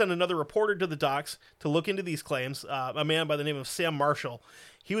the docks to look into these claims, a man by the name of Sam Marshall.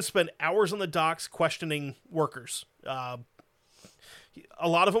 He would spend hours on the docks questioning workers. A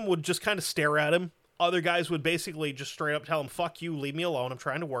lot of them would just kind of stare at him. Other guys would basically just straight up tell him, "Fuck you, leave me alone, I'm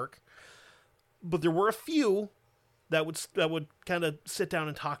trying to work." But there were a few that would kind of sit down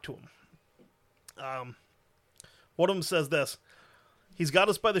and talk to him. One of them says this: "He's got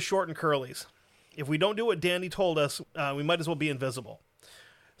us by the short and curlies. If we don't do what Danny told us, we might as well be invisible.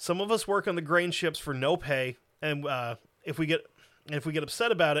 Some of us work on the grain ships for no pay, and if we get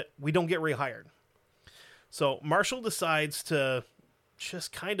upset about it, we don't get rehired." So Marshall decides to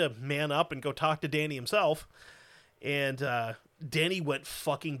just kind of man up and go talk to Danny himself. And Danny went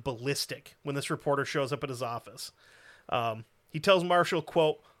fucking ballistic when this reporter shows up at his office. He tells Marshall,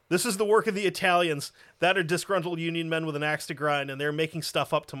 quote, "This is the work of the Italians that are disgruntled union men with an axe to grind, and they're making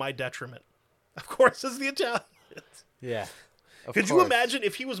stuff up to my detriment." Of course, it's the Italians. Yeah. Could you imagine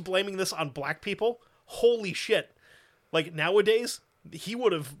if he was blaming this on black people? Holy shit. Like, nowadays, he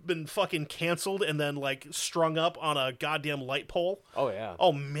would have been fucking canceled and then, like, strung up on a goddamn light pole. Oh, yeah.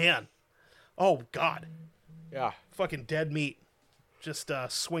 Oh, man. Oh, God. Yeah. Fucking dead meat. Just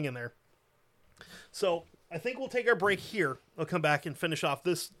swinging there. So, I think we'll take our break here. I'll come back and finish off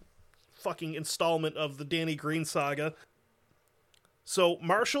this fucking installment of the Danny Green saga. So,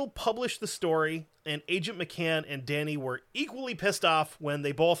 Marshall published the story, and Agent McCann and Danny were equally pissed off when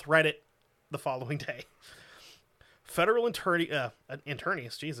they both read it the following day. Federal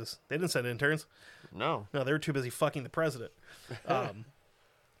attorneys, Jesus. They didn't send interns. No, they were too busy fucking the president.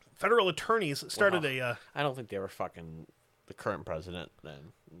 Federal attorneys started I don't think they were fucking the current president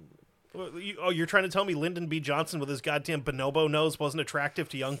then. You're trying to tell me Lyndon B. Johnson with his goddamn bonobo nose wasn't attractive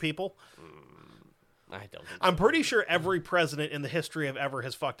to young people? I don't think I'm pretty sure every president in the history of ever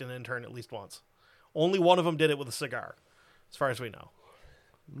has fucked an intern at least once. Only one of them did it with a cigar, as far as we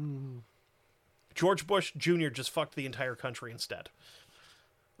know. George Bush Jr. just fucked the entire country instead.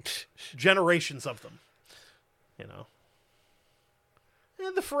 Generations of them. You know.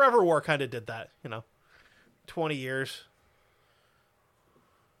 And the Forever War kind of did that, 20 years.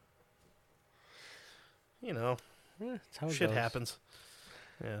 that's how it Shit goes. happens.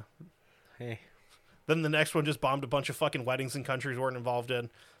 Yeah. Hey. Then the next one just bombed a bunch of fucking weddings in countries weren't involved in.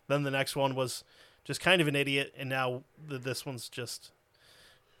 Then the next one was just kind of an idiot, and now this one's just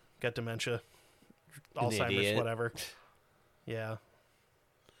got dementia, Alzheimer's, idiot. whatever. Yeah.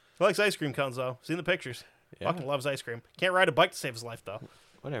 He likes ice cream cones, though. Seen the pictures. Yeah. Fucking loves ice cream. Can't ride a bike to save his life, though.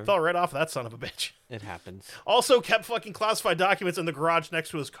 Whatever. Fell right off of that son of a bitch. It happens. Also kept fucking classified documents in the garage next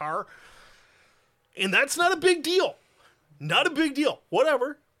to his car. And that's not a big deal. Not a big deal.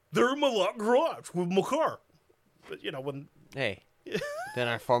 Whatever. They're in my locked garage with my car. But, when... Hey. Then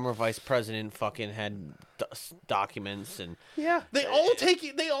our former vice president fucking had documents and... Yeah. They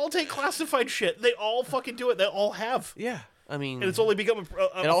all take classified shit. They all fucking do it. They all have. Yeah. I mean... And it's only become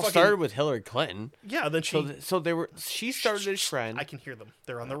it all started with Hillary Clinton. Yeah, then she... She started a trend. I can hear them.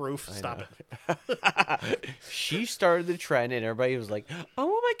 They're on the roof. Stop it. She started the trend, and everybody was like,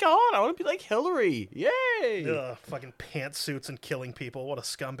 "Oh my god, I want to be like Hillary! Yay!" Ugh, fucking pantsuits and killing people. What a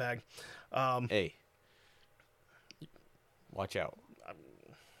scumbag. Hey. Watch out.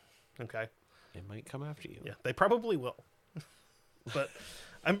 Okay. They might come after you. Yeah, they probably will. But...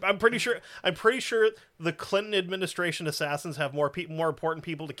 I'm pretty sure the Clinton administration assassins have more important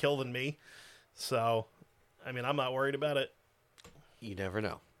people to kill than me. So, I mean, I'm not worried about it. You never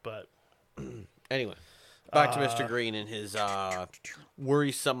know. But anyway, back to Mr. Green and his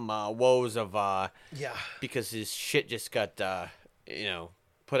worrisome woes of because his shit just got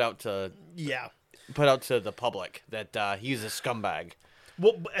put out to the public that he's a scumbag.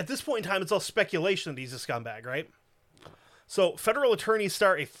 Well, at this point in time, it's all speculation that he's a scumbag, right? So, federal attorneys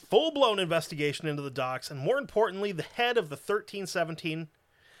start a full-blown investigation into the docks, and more importantly, the head of the 1317,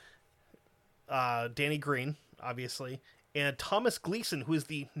 Danny Green, obviously, and Thomas Gleason, who is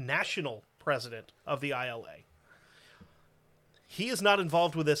the national president of the ILA. He is not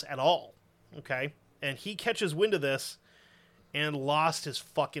involved with this at all, okay? And he catches wind of this and lost his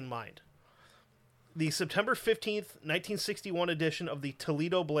fucking mind. The September 15th, 1961 edition of the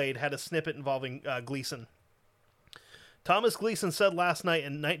Toledo Blade had a snippet involving Gleason. Thomas Gleason said last night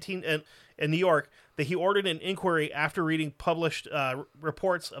in New York that he ordered an inquiry after reading published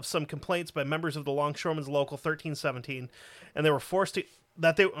reports of some complaints by members of the Longshoremen's Local 1317, and they were forced to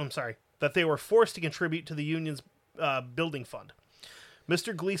contribute to the union's building fund.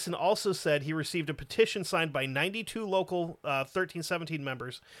 Mr. Gleason also said he received a petition signed by 92 local 1317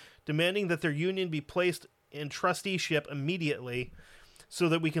 members demanding that their union be placed in trusteeship immediately so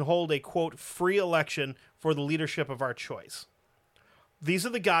that we can hold a, quote, free election for the leadership of our choice. These are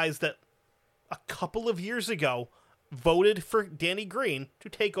the guys that a couple of years ago voted for Danny Green to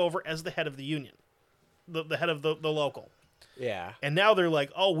take over as the head of the union, the head of the local. Yeah. And now they're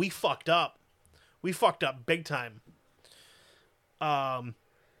like, oh, we fucked up. We fucked up big time.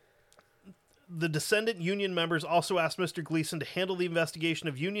 The descendant union members also asked Mr. Gleason to handle the investigation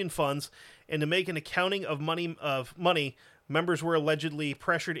of union funds and to make an accounting of money members were allegedly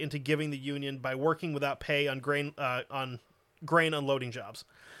pressured into giving the union by working without pay on grain unloading jobs.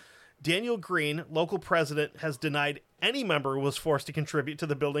 Daniel Green, local president, has denied any member was forced to contribute to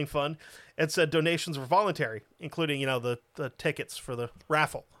the building fund and said donations were voluntary, including, the tickets for the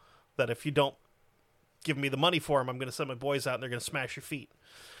raffle, that if you don't give me the money for them, I'm going to send my boys out and they're going to smash your feet.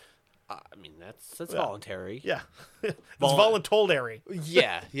 I mean, that's voluntary. Yeah. It's voluntary.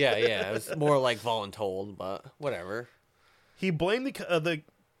 Yeah. It's more like voluntold, but whatever. He blamed the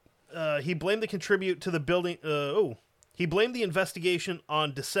contribute to the building. He blamed the investigation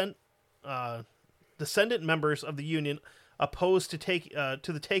on descendant members of the Union opposed to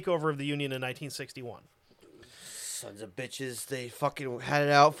the takeover of the Union in 1961. Sons of bitches, they fucking had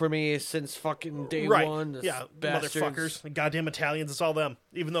it out for me since fucking day one. Yeah, bastards. motherfuckers. The goddamn Italians, it's all them.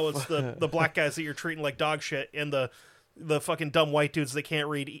 Even though it's the black guys that you're treating like dog shit and the fucking dumb white dudes that can't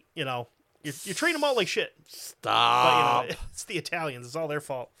read, you know. You treat them all like shit. Stop. But, you know, it's the Italians. It's all their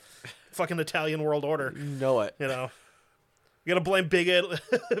fault. Fucking Italian world order. You know it. You know. You gotta blame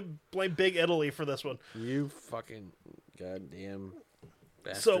blame Big Italy for this one. You fucking goddamn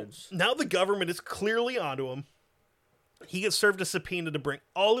bastards. So now the government is clearly onto him. He gets served a subpoena to bring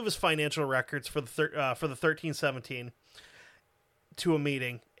all of his financial records for the 1317 to a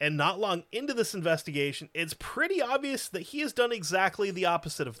meeting. And not long into this investigation, it's pretty obvious that he has done exactly the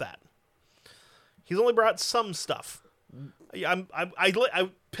opposite of that. He's only brought some stuff. I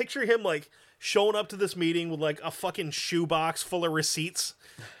picture him like showing up to this meeting with like a fucking shoebox full of receipts,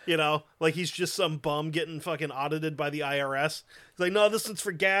 you know, like he's just some bum getting fucking audited by the IRS. He's like, no, this one's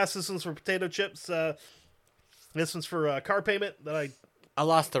for gas, this one's for potato chips, this one's for car payment. I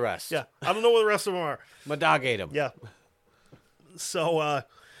lost the rest. Yeah, I don't know what the rest of them are. My dog ate them. Yeah. So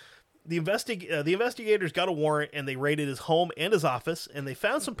the investigators got a warrant and they raided his home and his office, and they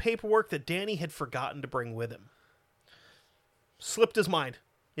found some paperwork that Danny had forgotten to bring with him. Slipped his mind,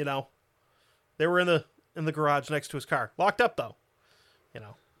 you know. They were in the garage next to his car, locked up though, you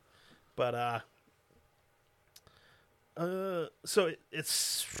know. But so it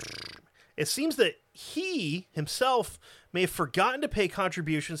seems that he himself may have forgotten to pay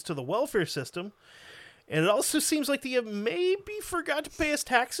contributions to the welfare system, and it also seems like he maybe forgot to pay his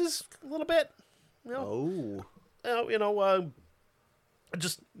taxes a little bit. You know?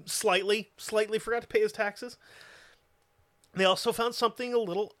 Just slightly forgot to pay his taxes. They also found something a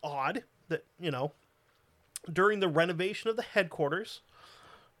little odd that, you know, during the renovation of the headquarters,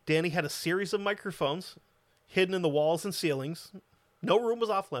 Danny had a series of microphones hidden in the walls and ceilings. No room was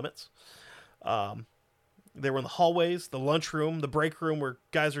off limits. They were in the hallways, the lunchroom, the break room where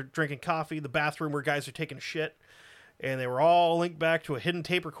guys are drinking coffee, the bathroom where guys are taking a shit, and they were all linked back to a hidden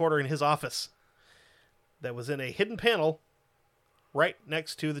tape recorder in his office that was in a hidden panel right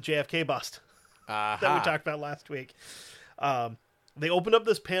next to the JFK bust that we talked about last week. They opened up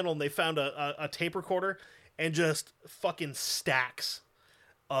this panel and they found a tape recorder and just fucking stacks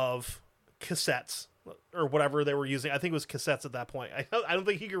of cassettes or whatever they were using. I think it was cassettes at that point. I don't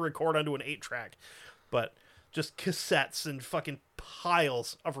think he could record onto an 8-track, but just cassettes and fucking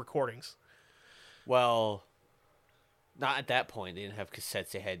piles of recordings. Well, not at that point. They didn't have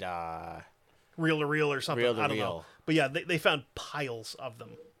cassettes. They had reel-to-reel or something. I don't Reel-to-reel. know. But yeah, they found piles of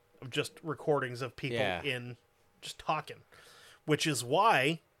them, of just recordings of people in just talking, which is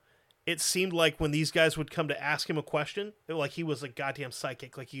why it seemed like when these guys would come to ask him a question, like he was a goddamn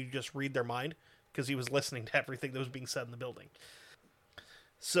psychic, like you just read their mind because he was listening to everything that was being said in the building.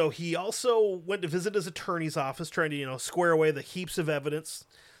 So he also went to visit his attorney's office, trying to, you know, square away the heaps of evidence,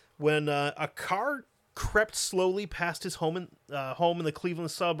 when a car crept slowly past his home in the Cleveland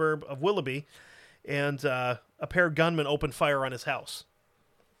suburb of Willoughby, and a pair of gunmen opened fire on his house.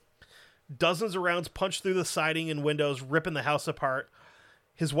 Dozens of rounds punched through the siding and windows, ripping the house apart.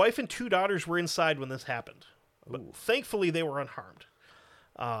 His wife and 2 daughters were inside when this happened, but thankfully they were unharmed.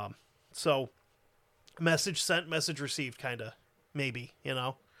 So, message sent, message received, kind of, maybe, you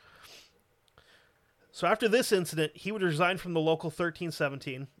know. So after this incident, he would resign from the local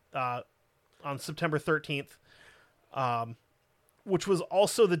 1317 on September 13th, which was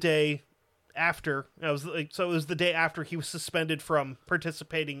also the day after. It was the day after he was suspended from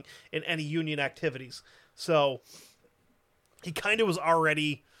participating in any union activities. So he kind of was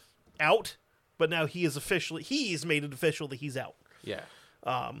already out, but now he's made it official that he's out. Yeah.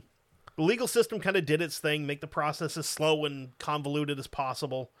 The legal system kind of did its thing, make the process as slow and convoluted as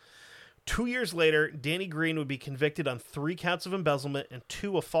possible. 2 years later, Danny Green would be convicted on 3 counts of embezzlement and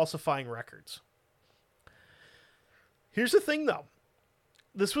 2 of falsifying records. Here's the thing, though.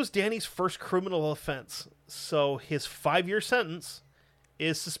 This was Danny's first criminal offense, so his 5-year sentence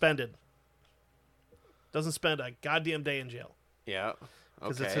is suspended. Doesn't spend a goddamn day in jail. Yeah.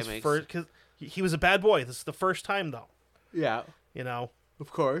 Because it's his first. Because he was a bad boy. This is the first time, though. Yeah. You know.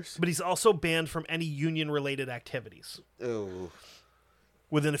 Of course. But he's also banned from any union-related activities. Oh.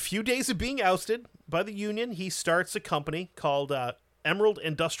 Within a few days of being ousted by the union, he starts a company called Emerald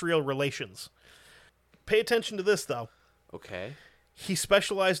Industrial Relations. Pay attention to this, though. Okay. He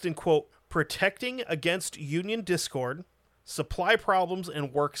specialized in, quote, protecting against union discord, supply problems,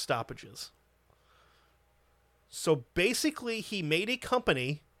 and work stoppages. So basically, he made a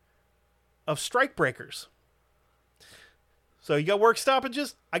company of strikebreakers. So you got work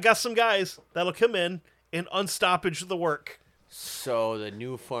stoppages? I got some guys that'll come in and unstoppage the work. So the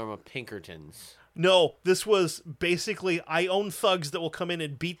new form of Pinkertons. No, this was basically I own thugs that will come in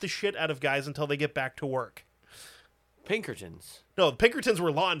and beat the shit out of guys until they get back to work. Pinkertons. No, the Pinkertons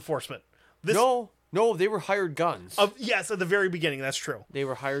were law enforcement. No, they were hired guns. Yes, at the very beginning, that's true. They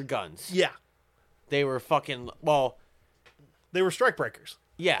were hired guns. Yeah. They were fucking, They were strikebreakers.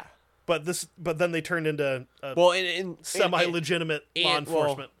 yeah. But then they turned into semi-legitimate law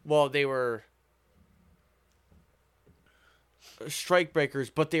enforcement. Well, they were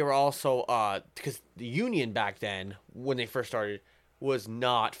strikebreakers, but they were also because the union back then, when they first started, was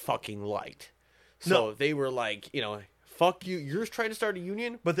not fucking light. So they were like, fuck you. You're trying to start a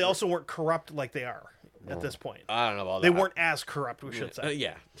union, But they also weren't corrupt like they are at this point. I don't know about They that. weren't as corrupt, we should say.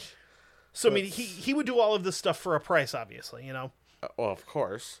 Yeah. So I mean, he would do all of this stuff for a price, obviously, Well, of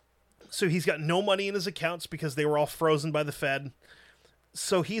course. So he's got no money in his accounts because they were all frozen by the Fed.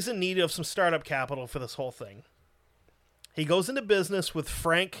 So he's in need of some startup capital for this whole thing. He goes into business with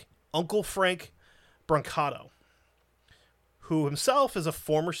Uncle Frank Brancato, who himself is a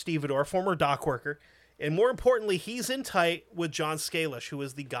former stevedore, former dock worker, and more importantly, he's in tight with John Scalish, who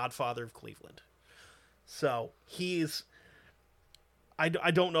is the godfather of Cleveland. So he's... I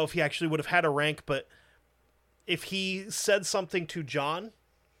don't know if he actually would have had a rank, but if he said something to John,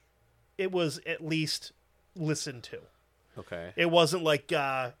 it was at least listened to. Okay. It wasn't like,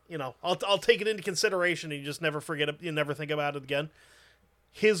 I'll take it into consideration and you just never forget it, you never think about it again.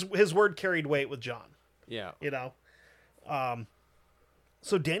 His word carried weight with John. Yeah.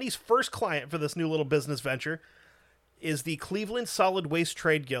 So Danny's first client for this new little business venture is the Cleveland Solid Waste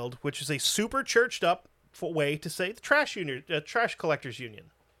Trade Guild, which is a super churched up way to say the trash collectors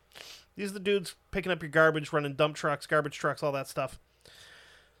union. These are the dudes picking up your garbage, running dump trucks, garbage trucks, all that stuff.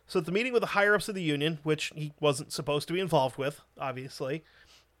 So at the meeting with the higher-ups of the union, which he wasn't supposed to be involved with, obviously,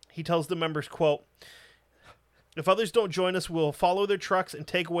 he tells the members, quote, if others don't join us, we'll follow their trucks and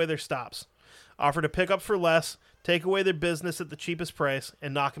take away their stops, offer to pick up for less, take away their business at the cheapest price,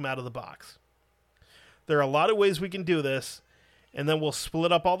 and knock them out of the box. There are a lot of ways we can do this, and then we'll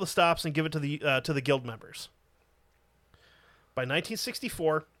split up all the stops and give it to the guild members. By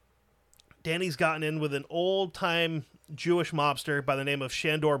 1964, Danny's gotten in with an old-time Jewish mobster by the name of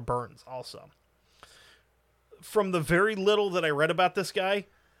Shandor Burns also. From the very little that I read about this guy,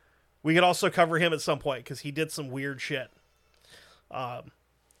 we could also cover him at some point because he did some weird shit.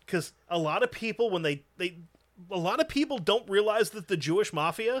 Because a lot of people, a lot of people don't realize that the Jewish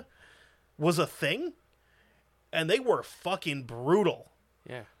mafia was a thing, and they were fucking brutal.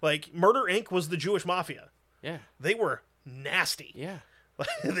 Yeah. Like, Murder Inc. was the Jewish mafia. Yeah. They were nasty. Yeah.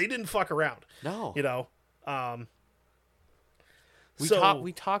 They didn't fuck around. No.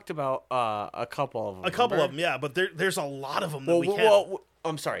 We talked about a couple of them. A couple of them, yeah, but there's a lot of them that we can't.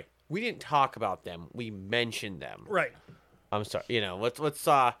 I'm sorry. We didn't talk about them. We mentioned them. Right. I'm sorry. Let's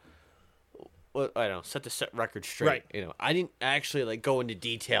I don't know, set the record straight. Right. I didn't actually go into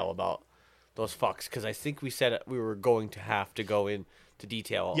detail about those fucks because I think we said we were going to have to go into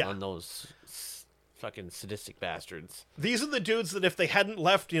detail on those fucking sadistic bastards. These are the dudes that if they hadn't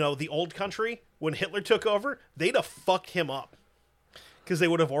left, the old country when Hitler took over, they'd have fucked him up. Because they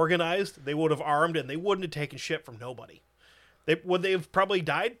would have organized, they would have armed, and they wouldn't have taken shit from nobody. Would they have probably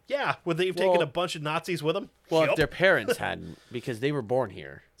died? Yeah. Would they have taken a bunch of Nazis with them? Well, Yep. if their parents hadn't, because they were born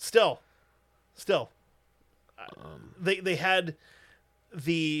here. Still. They had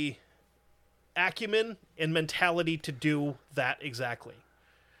the acumen and mentality to do that exactly.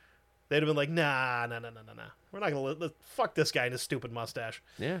 They'd have been like, nah. We're not going to fuck this guy and his stupid mustache.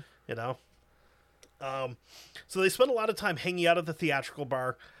 Yeah. So they spent a lot of time hanging out at the theatrical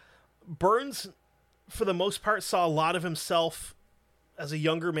bar. Burns, for the most part, saw a lot of himself as a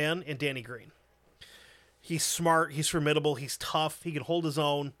younger man in Danny Green. He's smart, he's formidable, he's tough, he can hold his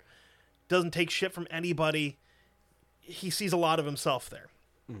own, doesn't take shit from anybody. He sees a lot of himself there.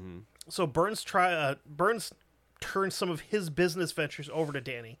 Mm-hmm. So Burns turned some of his business ventures over to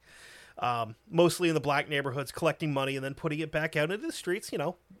Danny, mostly in the black neighborhoods, collecting money and then putting it back out into the streets,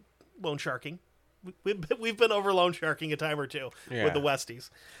 loan sharking. We've been over loan sharking a time or two with the Westies.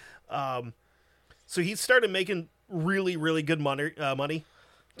 So he started making really, really good money,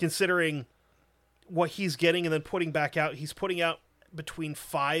 considering what he's getting and then putting back out. He's putting out between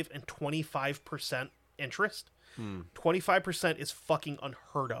 5 and 25% interest 25% is fucking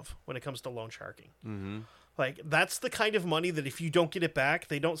unheard of when it comes to loan sharking. Mm-hmm. Like, that's the kind of money that if you don't get it back,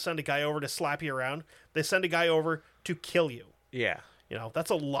 they don't send a guy over to slap you around. They send a guy over to kill you. Yeah. You know,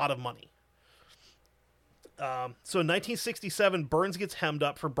 that's a lot of money. So in 1967, Burns gets hemmed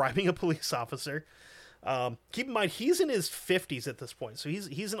up for bribing a police officer. Keep in mind, he's in his 50s at this point, so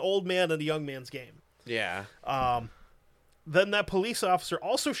he's an old man in a young man's game. Yeah. Then that police officer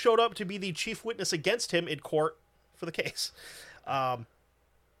also showed up to be the chief witness against him in court for the case.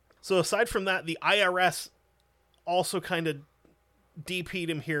 So aside from that, the IRS also kind of DP'd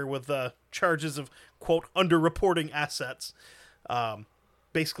him here with charges of, quote, underreporting assets.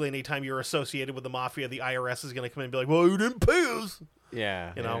 Basically, anytime you're associated with the mafia, the IRS is going to come in and be like, well, you didn't pay us.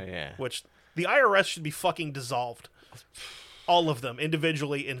 Yeah. You know, yeah. which the IRS should be fucking dissolved. All of them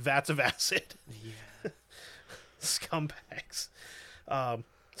individually in vats of acid. Yeah. Scumbags.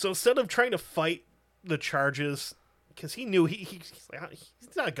 So instead of trying to fight the charges, because he knew he's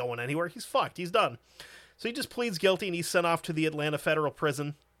not going anywhere. He's fucked. He's done. So he just pleads guilty and he's sent off to the Atlanta federal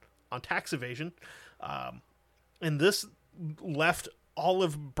prison on tax evasion. And this left all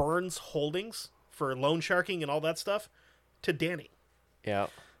of Burns' holdings for loan sharking and all that stuff to Danny. Yeah.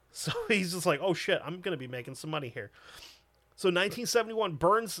 So he's just like, oh shit, I'm going to be making some money here. So 1971,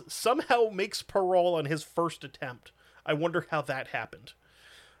 Burns somehow makes parole on his first attempt. I wonder how that happened.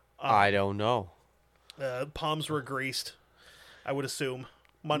 I don't know. Palms were greased, I would assume.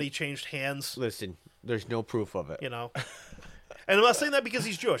 Money changed hands. Listen, there's no proof of it. You know. And I'm not saying that because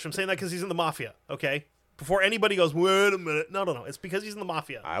he's Jewish. I'm saying that because he's in the mafia, okay? Before anybody goes, wait a minute. No. It's because he's in the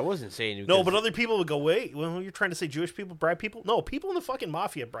mafia. I wasn't saying you. No, but other people would go, wait, well, you're trying to say Jewish people bribe people? No, people in the fucking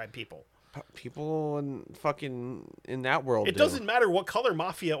mafia bribe people. People in that world. It doesn't matter what color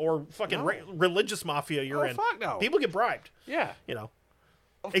mafia or fucking religious mafia you're in. Fuck no. People get bribed. Yeah. You know.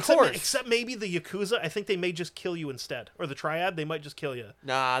 Of course. Except maybe the Yakuza. I think they may just kill you instead. Or the Triad, they might just kill you.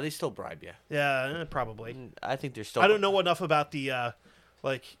 Nah, they still bribe you. Yeah, probably. I think they're still. I don't know enough about the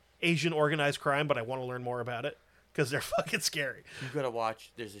Asian organized crime, but I want to learn more about it because they're fucking scary. You gotta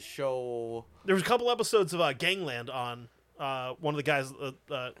watch. There's a show. There was a couple episodes of Gangland on one of the guys,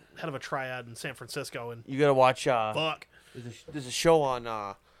 head of a Triad in San Francisco, and you gotta watch. Fuck. There's a show on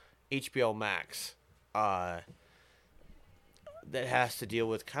HBO Max that has to deal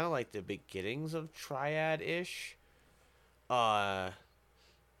with kind of like the beginnings of Triad-ish.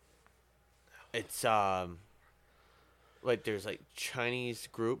 It's like there's like Chinese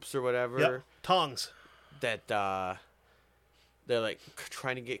groups or whatever. Yep. Tongs. That they're like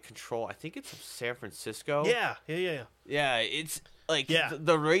trying to get control. I think it's of San Francisco. Yeah. Yeah, it's like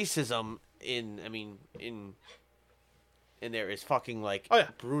the racism in there is fucking like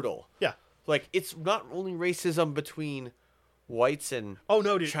brutal. Yeah. Like it's not only racism between whites and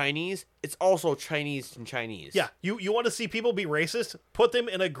dude. Chinese, it's also Chinese and Chinese. Yeah. You want to see people be racist? Put them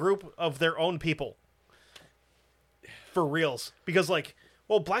in a group of their own people. For reals. Because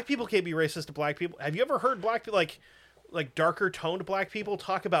black people can't be racist to black people. Have you ever heard black people like darker toned black people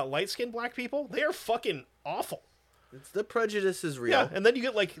talk about light skinned black people? They are fucking awful. It's the prejudice is real. Yeah, and then you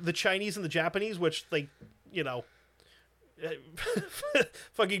get like the Chinese and the Japanese, which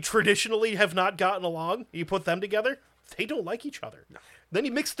fucking traditionally have not gotten along. You put them together, they don't like each other. No. Then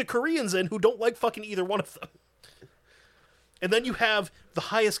you mix the Koreans in who don't like fucking either one of them. And then you have the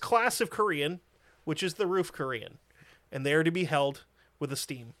highest class of Korean, which is the roof Korean. And they are to be held with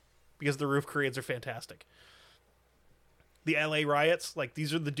esteem because the roof Koreans are fantastic. The LA riots,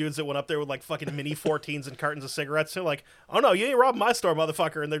 these are the dudes that went up there with fucking mini 14s and cartons of cigarettes. They're like, oh no, you ain't robbing my store,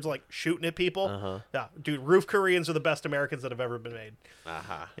 motherfucker. And they're just shooting at people. Uh-huh. Yeah, dude, roof Koreans are the best Americans that have ever been made.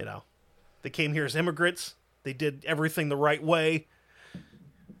 Uh-huh. You know, they came here as immigrants. They did everything the right way.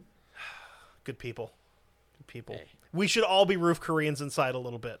 Good people. Good people. Hey. We should all be roof Koreans inside a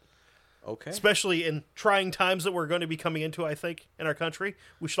little bit. Okay. Especially in trying times that we're going to be coming into, I think, in our country.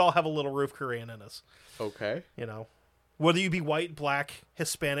 We should all have a little roof Korean in us. Okay. You know, whether you be white, black,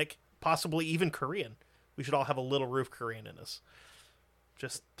 Hispanic, possibly even Korean, we should all have a little roof Korean in us.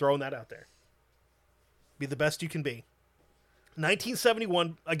 Just throwing that out there. Be the best you can be.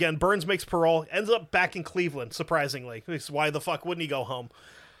 1971, again, Burns makes parole, ends up back in Cleveland, surprisingly. Why the fuck wouldn't he go home?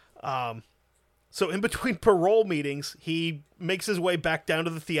 So in between parole meetings, he makes his way back down to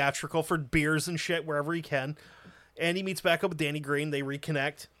the theatrical for beers and shit wherever he can. And he meets back up with Danny Green. They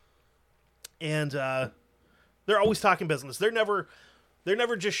reconnect. And they're always talking business. They're never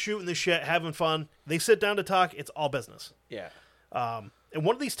just shooting the shit, having fun. They sit down to talk. It's all business. Yeah. And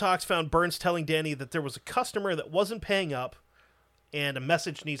one of these talks found Burns telling Danny that there was a customer that wasn't paying up and a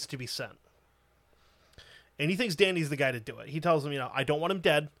message needs to be sent. And he thinks Danny's the guy to do it. He tells him, I don't want him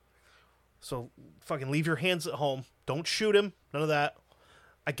dead. So fucking leave your hands at home. Don't shoot him. None of that.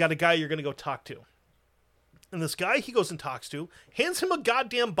 I got a guy you're going to go talk to. And this guy he goes and talks to hands him a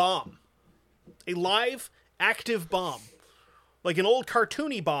goddamn bomb. A live, active bomb. Like an old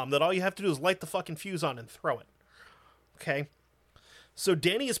cartoony bomb that all you have to do is light the fucking fuse on and throw it. Okay? So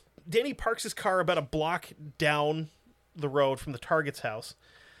Danny parks his car about a block down the road from the target's house.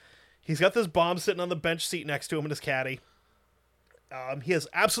 He's got this bomb sitting on the bench seat next to him in his caddy. He has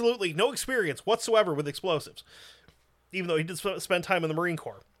absolutely no experience whatsoever with explosives, even though he did spend time in the Marine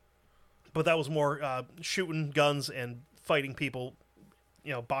Corps. But that was more shooting guns and fighting people,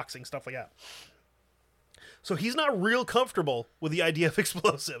 boxing, stuff like that. So he's not real comfortable with the idea of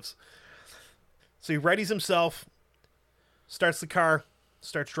explosives. So he readies himself, starts the car,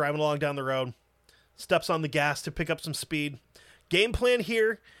 starts driving along down the road, steps on the gas to pick up some speed. Game plan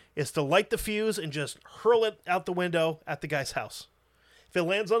here is to light the fuse and just hurl it out the window at the guy's house. If it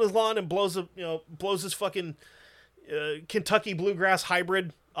lands on his lawn and blows his fucking Kentucky bluegrass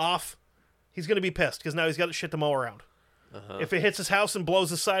hybrid off, he's going to be pissed because now he's got shit to mow around. Uh-huh. If it hits his house and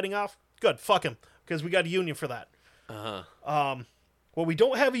blows his siding off, good, fuck him, because we got a union for that. Uh-huh. What we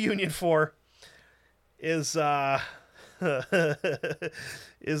don't have a union for is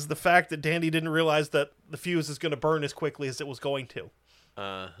is the fact that Danny didn't realize that the fuse is going to burn as quickly as it was going to.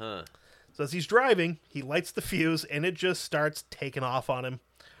 Uh-huh. So as he's driving, he lights the fuse, and it just starts taking off on him.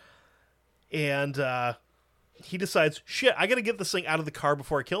 And he decides, shit, I got to get this thing out of the car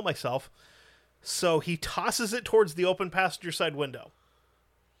before I kill myself. So he tosses it towards the open passenger side window,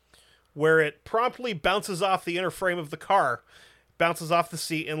 where it promptly bounces off the inner frame of the car, bounces off the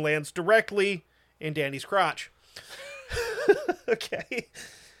seat, and lands directly in Danny's crotch. Okay.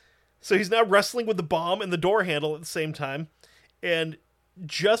 So he's now wrestling with the bomb and the door handle at the same time. And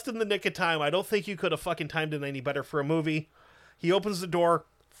just in the nick of time, I don't think you could have fucking timed it any better for a movie. He opens the door,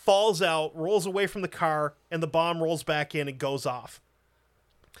 falls out, rolls away from the car, and the bomb rolls back in and goes off.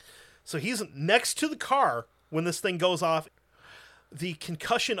 So he's next to the car when this thing goes off. The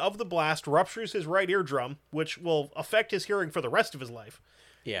concussion of the blast ruptures his right eardrum, which will affect his hearing for the rest of his life.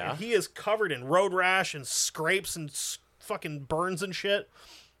 Yeah. And he is covered in road rash and scrapes and fucking burns and shit.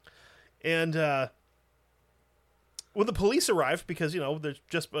 And when the police arrived, because, there's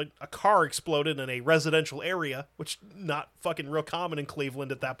just a car exploded in a residential area, which not fucking real common in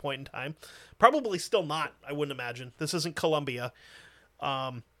Cleveland at that point in time. Probably still not, I wouldn't imagine. This isn't Columbia.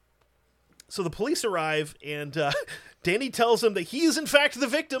 So the police arrive, and Danny tells him that he is, in fact, the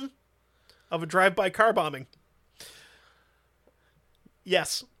victim of a drive-by car bombing.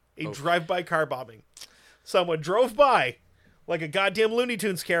 Yes, a drive-by car bombing. Someone drove by like a goddamn Looney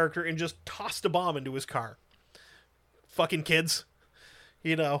Tunes character and just tossed a bomb into his car. Fucking kids.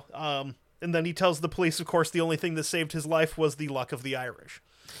 And then he tells the police, of course, the only thing that saved his life was the luck of the Irish.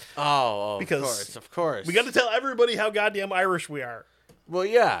 Oh, because of course. We got to tell everybody how goddamn Irish we are. Well,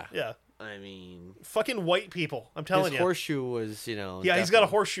 yeah. Yeah. I mean... Fucking white people, I'm telling you. His horseshoe was, Yeah, definitely... he's got a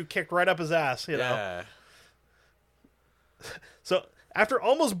horseshoe kicked right up his ass, Yeah. So, after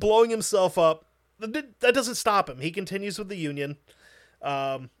almost blowing himself up, that doesn't stop him. He continues with the union.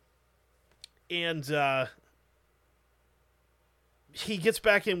 He gets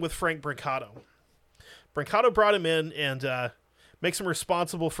back in with Frank Brancato. Brancato brought him in and makes him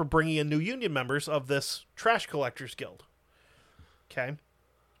responsible for bringing in new union members of this trash collectors guild. Okay?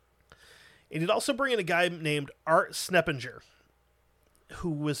 And he'd also bring in a guy named Art Sneppinger, who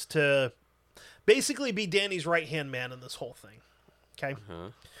was to basically be Danny's right-hand man in this whole thing. Okay? Uh-huh.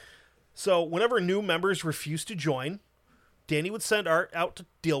 So whenever new members refused to join, Danny would send Art out to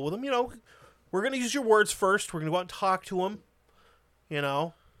deal with them. We're going to use your words first. We're going to go out and talk to him.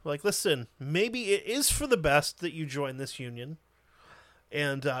 Like, listen, maybe it is for the best that you join this union.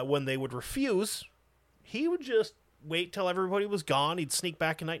 And when they would refuse, he would just wait till everybody was gone. He'd sneak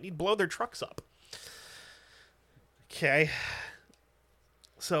back at night and he'd blow their trucks up. Okay.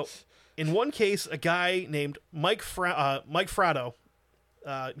 So, in one case, a guy named Mike Fratto,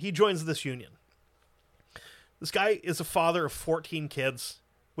 he joins this union. This guy is a father of 14 kids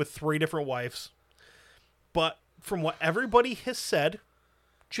with 3 different wives. But from what everybody has said,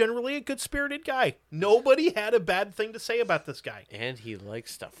 generally a good-spirited guy. Nobody had a bad thing to say about this guy. And he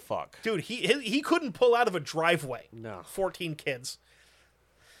likes to fuck. Dude, he couldn't pull out of a driveway. No. 14 kids.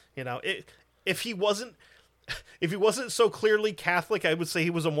 If he wasn't so clearly Catholic, I would say he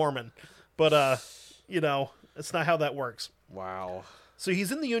was a Mormon. But it's not how that works. Wow. So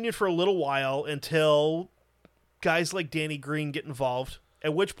he's in the union for a little while until guys like Danny Green get involved,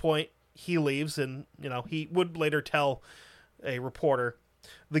 at which point he leaves and, he would later tell a reporter,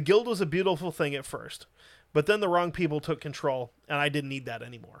 the guild was a beautiful thing at first, but then the wrong people took control, and I didn't need that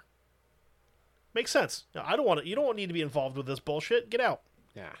anymore. Makes sense. No, I don't want to. You don't need to be involved with this bullshit. Get out.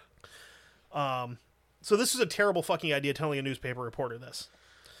 Yeah. So this is a terrible fucking idea, telling a newspaper reporter this.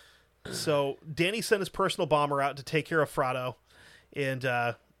 So Danny sent his personal bomber out to take care of Frodo, and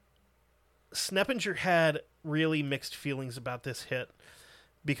Sneppinger had really mixed feelings about this hit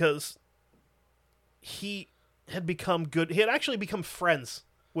because he had become good. He had actually become friends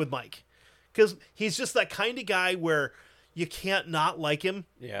with Mike because he's just that kind of guy where you can't not like him.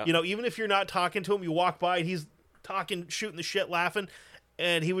 Yeah. You know, even if you're not talking to him, you walk by and he's talking, shooting the shit, laughing,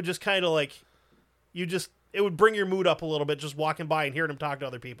 and he would just kind of like, it would bring your mood up a little bit just walking by and hearing him talk to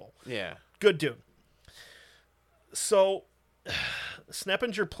other people. Yeah. Good dude. So,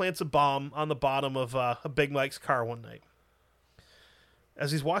 Sneppinger plants a bomb on the bottom of Big Mike's car one night.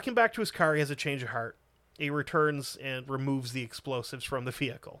 As he's walking back to his car, he has a change of heart. He returns and removes the explosives from the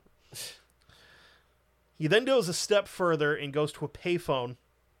vehicle. He then goes a step further and goes to a payphone,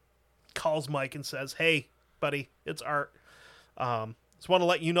 calls Mike and says, "Hey, buddy, it's Art. Just want to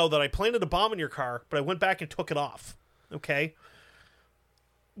let you know that I planted a bomb in your car, but I went back and took it off. Okay?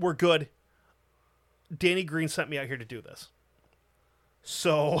 We're good. Danny Green sent me out here to do this."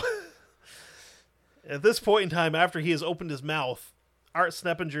 So, at this point in time, after he has opened his mouth, Art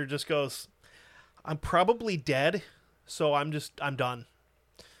Sneppinger just goes, "I'm probably dead, so I'm done."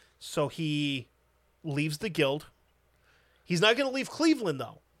 So he leaves the guild. He's not going to leave Cleveland,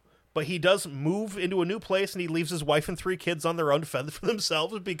 though. But he does move into a new place, and he leaves his wife and 3 kids on their own to fend for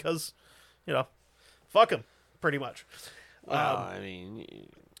themselves because, fuck him, pretty much. I mean...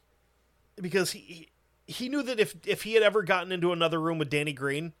 Because he knew that if he had ever gotten into another room with Danny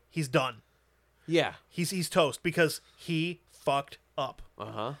Green, he's done. Yeah. He's toast because he fucked up.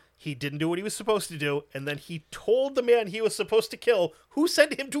 Uh-huh. He didn't do what he was supposed to do, and then he told the man he was supposed to kill who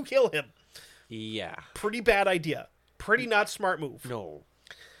sent him to kill him. Yeah. Pretty bad idea. Pretty not smart move. No.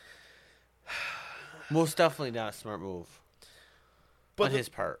 Most definitely not a smart move on his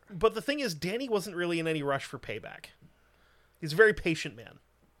part. But the thing is, Danny wasn't really in any rush for payback. He's a very patient man.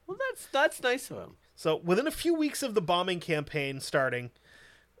 Well, that's nice of him. So within a few weeks of the bombing campaign starting,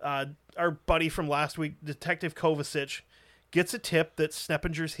 our buddy from last week, Detective Kovacic, gets a tip that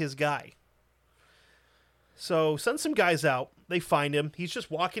Sneppinger's his guy. So send some guys out. They find him. He's just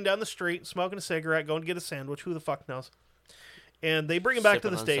walking down the street, smoking a cigarette, going to get a sandwich. Who the fuck knows? And they bring him back to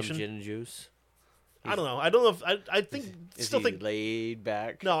the station. Some gin and juice. I don't know. I don't know if I think Is still he think laid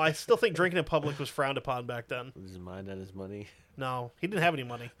back? no. I still think drinking in public was frowned upon back then. Was his mind on his money? No, he didn't have any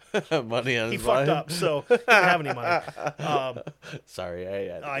money. Money on He his fucked mind? up, so he didn't have any money.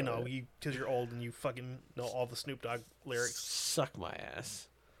 Sorry, I know you because you're old and you fucking know all the Snoop Dogg lyrics. Suck my ass.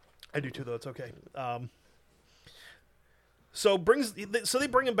 I do too, though. It's okay. So they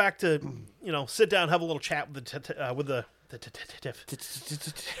bring him back to sit down, have a little chat with the detective.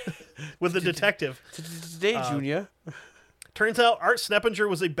 With the detective. Today, Junior. Turns out Art Sneppinger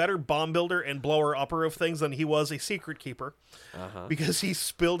was a better bomb builder and blower upper of things than he was a secret keeper, because he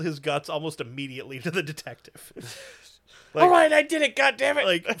spilled his guts almost immediately to the detective. All right, I did it. God damn it!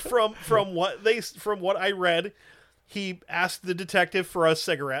 Like from what I read, he asked the detective for a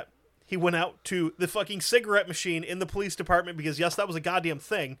cigarette. He went out to the fucking cigarette machine in the police department because, yes, that was a goddamn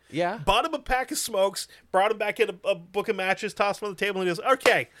thing. Yeah. Bought him a pack of smokes, brought him back in a book of matches, tossed them on the table, and he goes,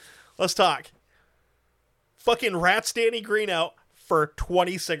 "Okay, let's talk." Fucking rats Danny Green out for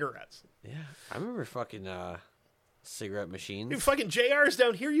 20 cigarettes. Yeah, I remember fucking cigarette machines. Dude, fucking JR's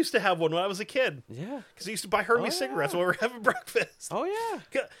down here used to have one when I was a kid. Yeah. Because he used to buy Hermes cigarettes while we were having breakfast. Oh,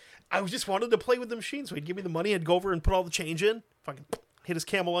 yeah. I just wanted to play with the machine, so he'd give me the money, I'd go over and put all the change in. Fucking hit his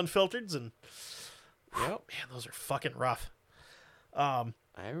Camel Unfiltereds, and Yep. man, those are fucking rough. I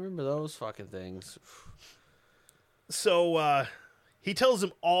remember those fucking things. So he tells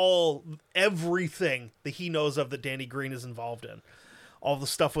him everything that he knows of that Danny Green is involved in. All the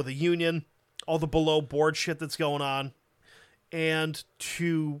stuff with the union, all the below board shit that's going on. And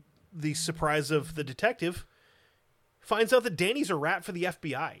to the surprise of the detective, finds out that Danny's a rat for the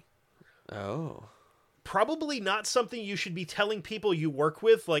FBI. Oh. Probably not something you should be telling people you work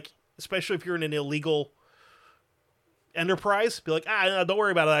with, like, especially if you're in an illegal enterprise. Be like, don't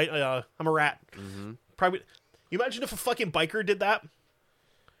worry about it. I'm a rat. Mm-hmm. Probably. You imagine if a fucking biker did that?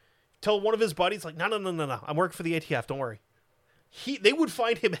 Tell one of his buddies, like, no. I'm working for the ATF. Don't worry. They would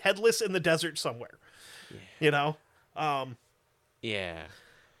find him headless in the desert somewhere. Yeah. Yeah.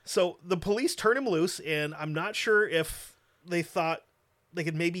 So the police turn him loose, and I'm not sure if they thought they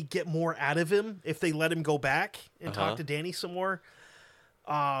could maybe get more out of him if they let him go back and talk to Danny some more.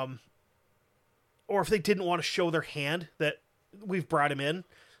 Or if they didn't want to show their hand that we've brought him in.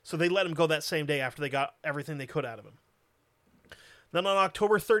 So they let him go that same day after they got everything they could out of him. Then on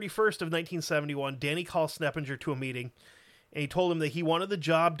October 31st of 1971, Danny calls Sneppinger to a meeting, and he told him that he wanted the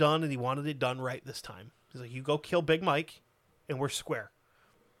job done, and he wanted it done right this time. He's like, you go kill Big Mike, and we're square.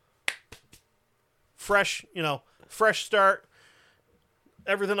 Fresh start.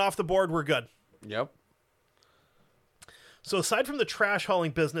 Everything off the board, we're good. Yep. So aside from the trash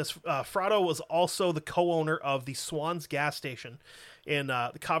hauling business, Fratto was also the co-owner of the Swans gas station in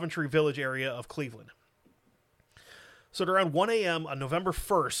the Coventry Village area of Cleveland. So at around 1 a.m. on November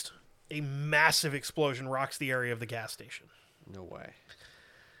 1st, a massive explosion rocks the area of the gas station. No way.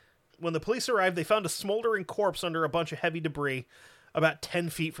 When the police arrived, they found a smoldering corpse under a bunch of heavy debris about 10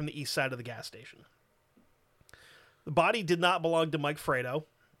 feet from the east side of the gas station. The body did not belong to Mike Fratto,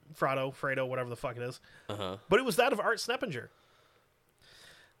 whatever the fuck it is. Uh-huh. But it was that of Art Sneppinger.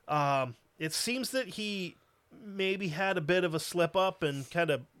 It seems that he maybe had a bit of a slip up and kind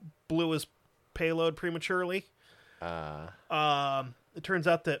of blew his payload prematurely. It turns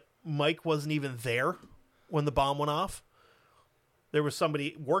out that Mike wasn't even there when the bomb went off. There was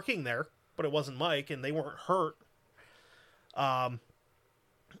somebody working there, but it wasn't Mike, and they weren't hurt.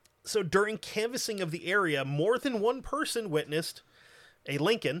 So during canvassing of the area, more than one person witnessed a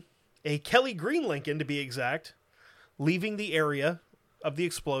Lincoln, a Kelly Green Lincoln to be exact, leaving the area of the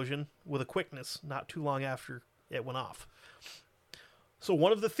explosion with a quickness not too long after it went off. So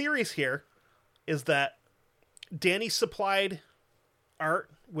one of the theories here is that Danny supplied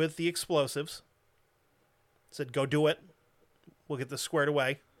Art with the explosives, said, go do it. We'll get this squared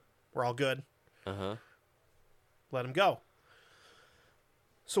away. We're all good. Uh-huh. Let him go.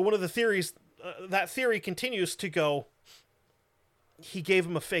 So one of the theories, that theory continues to go, he gave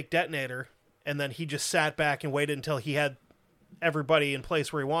him a fake detonator, and then he just sat back and waited until he had everybody in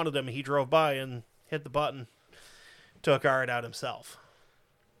place where he wanted them, and he drove by and hit the button, took Art out himself.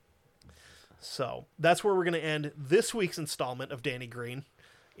 So that's where we're going to end this week's installment of Danny Green,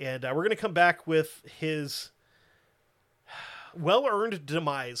 and we're going to come back with his well-earned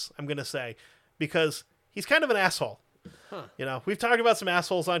demise, I'm going to say, because he's kind of an asshole. Huh. You know, we've talked about some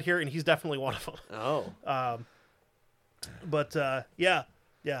assholes on here, and he's definitely one of them. Oh. Yeah.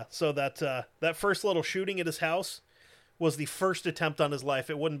 So that first little shooting at his house was the first attempt on his life.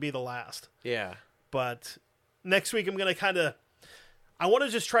 It wouldn't be the last. Yeah. But next week I'm going to I want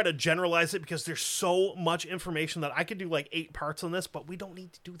to just try to generalize it because there's so much information that I could do like 8 parts on this, but we don't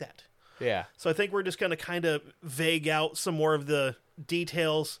need to do that. Yeah. So I think we're just going to kind of vague out some more of the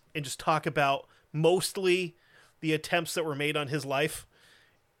details and just talk about mostly the attempts that were made on his life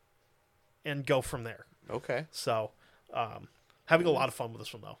and go from there. Okay. So, having a lot of fun with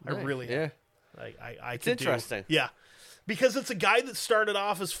this one, though. Nice. I really Yeah. I It's interesting. Yeah. Because it's a guy that started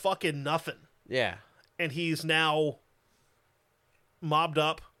off as fucking nothing. Yeah. And he's now mobbed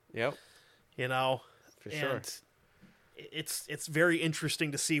up, Yep. you know. For sure. And it's very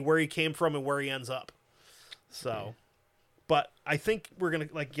interesting to see where he came from and where he ends up. So, but I think we're going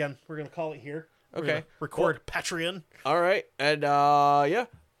to, we're going to call it here. We're Okay. gonna record Patreon. All right. And,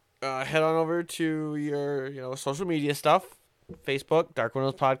 head on over to your, social media stuff. Facebook, Dark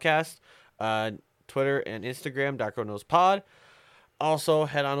Windows Podcast. Twitter and Instagram, Dark Windows Pod. Also,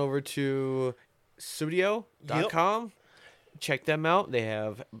 head on over to Sudio.com. Yep. Check them out. They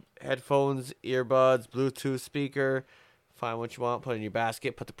have headphones, earbuds, Bluetooth speaker. Find what you want, put it in your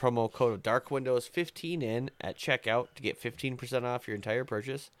basket. Put the promo code of Dark Windows 15 in at checkout to get 15% off your entire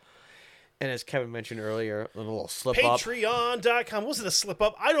purchase. And as Kevin mentioned earlier, a little slip up. Patreon.com. Wasn't a slip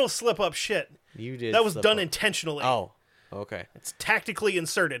up. I don't slip up shit. You did. That was done intentionally. Oh, okay. It's tactically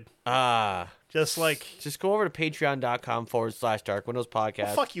inserted. Just go over to patreon.com/Dark Windows Podcast.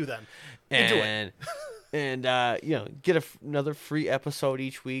 Well, fuck you then. You do it. And get another free episode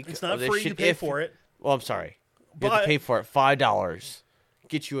each week. It's not free. You pay for it. Well, I'm sorry. You have to pay for it. $5.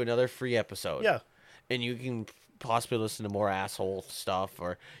 Get you another free episode. Yeah. And you can possibly listen to more asshole stuff,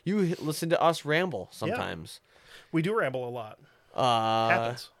 or you listen to us ramble sometimes. Yeah. We do ramble a lot.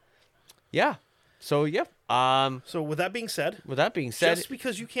 Happens. Yeah. So, yeah. So with that being said, just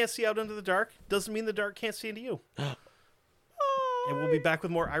because you can't see out into the dark doesn't mean the dark can't see into you. And we'll be back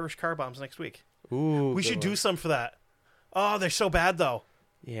with more Irish car bombs next week. Ooh, we should do some for that. Oh, they're so bad though.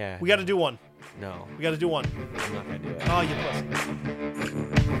 Yeah. We got to do one. No. We got to do one. I'm not going to do it. Oh, you pussy.